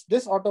 this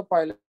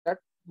autopilot,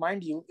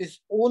 mind you, is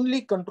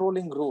only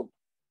controlling roll.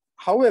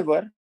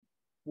 However,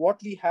 what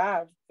we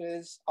have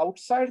is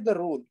outside the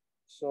roll.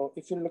 So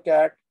if you look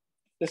at,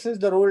 this is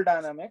the roll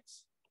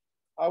dynamics.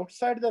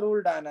 Outside the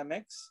roll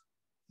dynamics,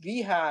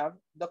 we have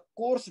the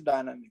course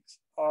dynamics,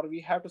 or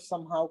we have to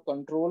somehow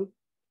control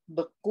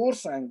the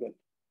course angle.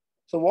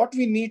 So what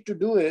we need to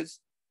do is,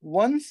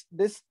 once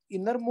this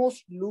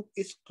innermost loop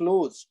is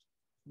closed,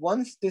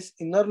 once this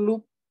inner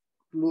loop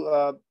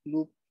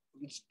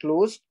is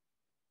closed,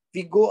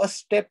 we go a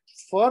step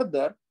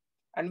further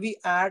and we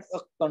add a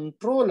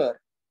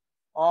controller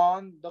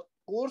on the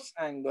course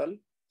angle,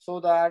 so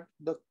that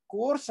the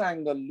coarse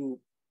angle loop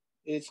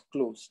is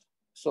closed.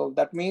 So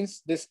that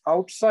means this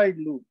outside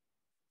loop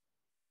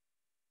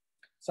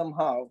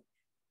somehow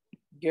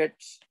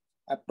gets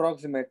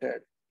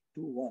approximated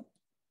to 1.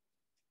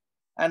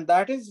 And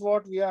that is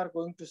what we are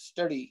going to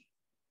study.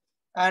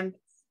 And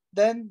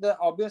then the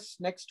obvious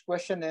next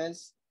question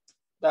is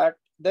that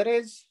there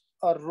is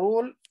a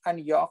roll and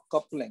yaw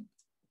coupling.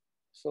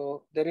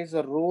 So there is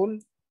a roll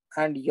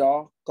and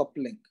yaw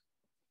coupling,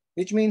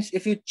 which means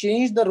if you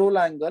change the roll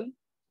angle,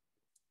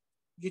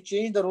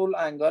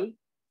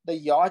 the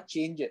yaw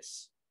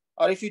changes.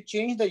 Or if you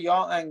change the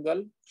yaw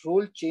angle,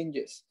 roll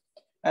changes.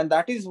 And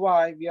that is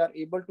why we are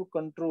able to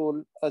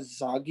control a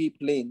Zagi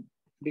plane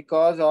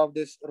because of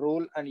this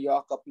roll and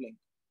yaw coupling.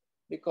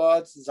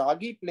 Because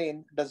Zagi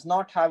plane does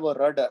not have a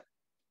rudder.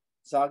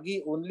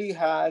 Zagi only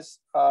has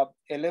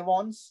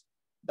elevons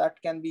that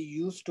can be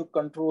used to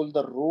control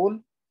the roll.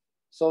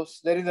 So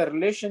there is a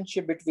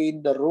relationship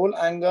between the roll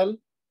angle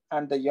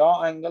and the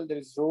yaw angle. There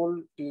is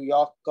roll to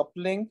yaw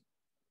coupling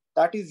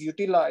that is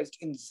utilized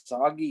in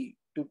Zagi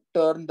to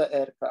turn the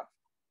aircraft.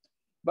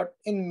 But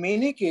in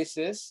many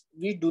cases,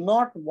 we do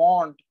not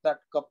want that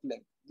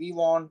coupling. We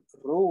want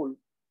roll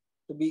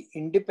to be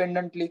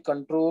independently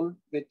controlled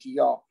with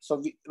yaw.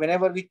 So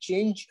whenever we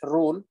change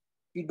roll,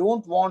 we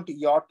don't want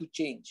yaw to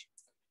change.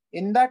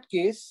 In that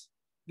case,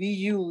 we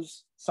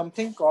use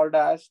something called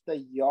as the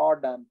yaw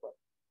damper.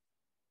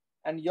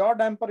 And yaw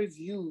damper is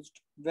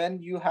used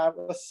when you have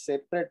a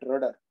separate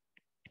rudder.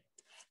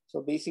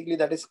 So basically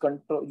that is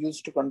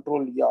used to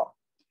control yaw.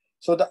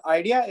 So the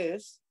idea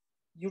is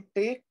you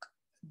take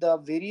the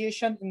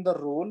variation in the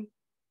roll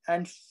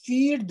and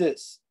feed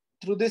this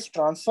through this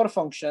transfer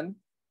function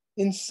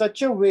in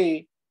such a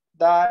way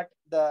that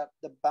the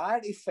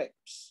bad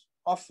effects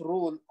of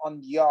roll on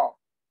yaw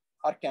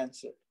are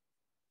cancelled.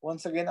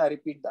 Once again, I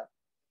repeat that.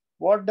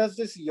 What does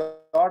this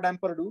yaw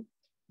damper do?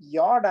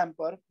 Yaw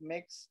damper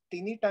makes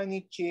teeny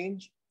tiny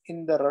change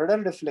in the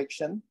rudder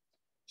deflection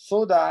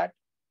so that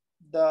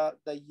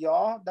the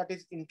yaw that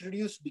is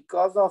introduced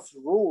because of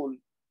roll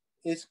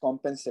is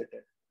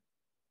compensated.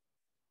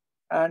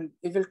 And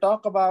we will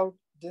talk about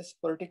this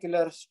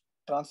particular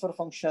transfer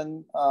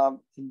function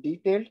in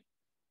detail,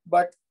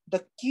 but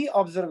the key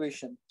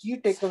observation, key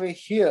takeaway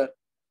here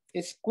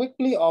is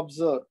quickly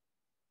observe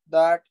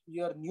that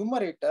your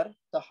numerator,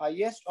 the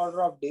highest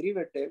order of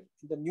derivative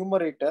in the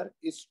numerator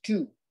is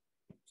 2.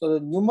 So the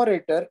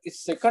numerator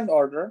is second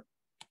order,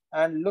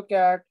 and look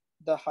at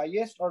the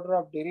highest order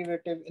of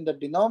derivative in the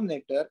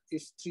denominator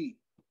is 3.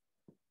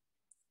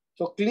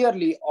 So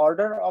clearly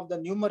order of the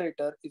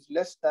numerator is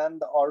less than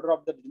the order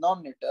of the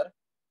denominator,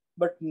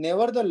 but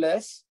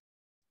nevertheless,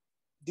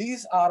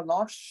 these are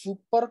not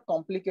super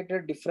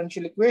complicated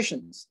differential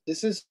equations.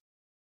 This is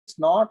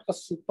not a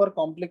super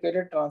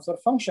complicated transfer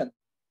function.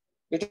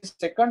 It is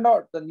second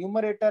order. The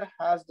numerator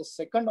has the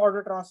second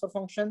order transfer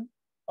function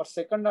or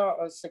second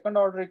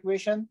order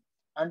equation,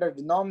 and the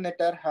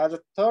denominator has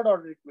a third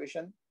order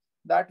equation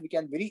that we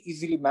can very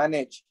easily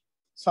manage,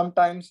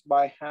 sometimes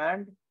by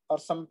hand or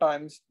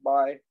sometimes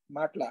by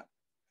MATLAB.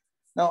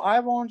 Now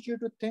I want you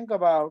to think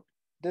about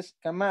this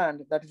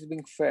command that is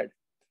being fed.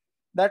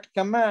 That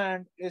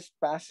command is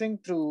passing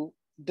through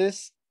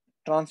this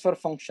transfer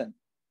function.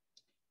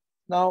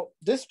 Now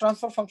this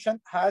transfer function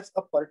has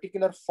a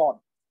particular form.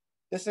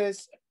 This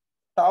is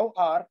tau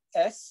r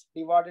s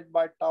divided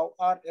by tau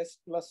r s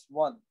plus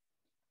 1.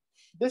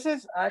 This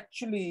is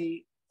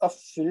actually a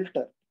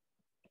filter.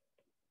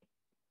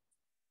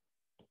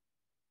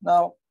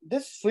 Now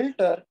this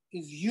filter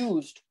is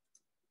used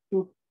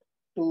to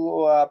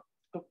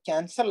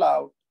cancel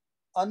out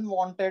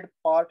unwanted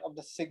part of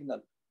the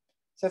signal.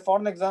 So for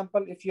an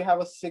example, if you have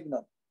a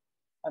signal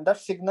and that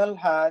signal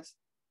has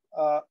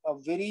a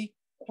very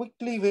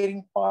quickly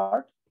varying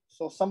part.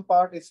 So some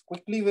part is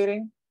quickly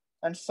varying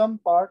and some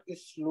part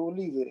is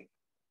slowly varying.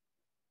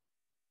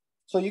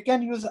 So you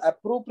can use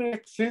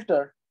appropriate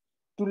filter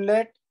to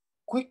let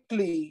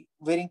quickly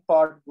varying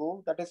part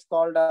go. That is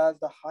called as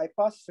the high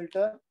pass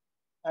filter.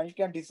 And you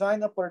can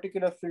design a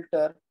particular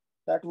filter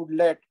that would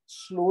let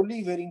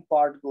slowly varying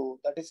part go.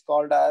 That is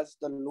called as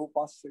the low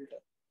pass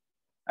filter.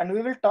 And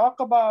we will talk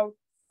about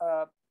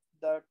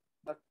the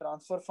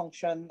transfer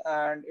function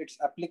and its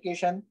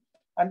application.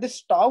 And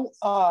this tau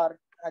r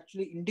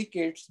actually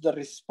indicates the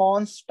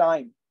response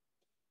time,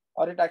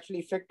 or it actually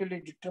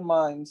effectively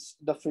determines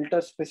the filter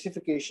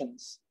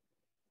specifications.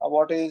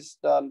 What is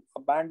the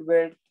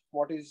bandwidth,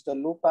 what is the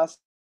low pass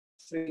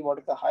frequency, what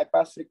is the high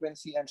pass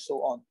frequency, and so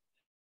on.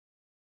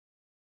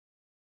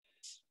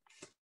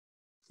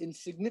 In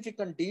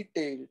significant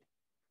detail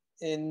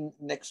in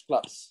next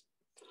class.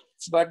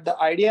 But the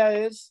idea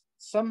is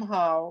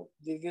somehow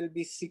we will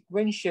be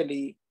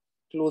sequentially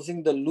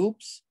closing the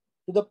loops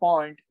to the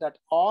point that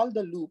all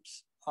the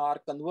loops are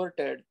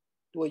converted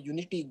to a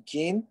unity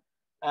gain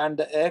and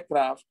the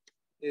aircraft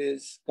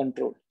is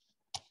controlled.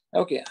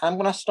 Okay, I'm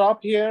gonna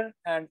stop here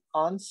and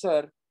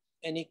answer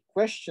any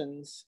questions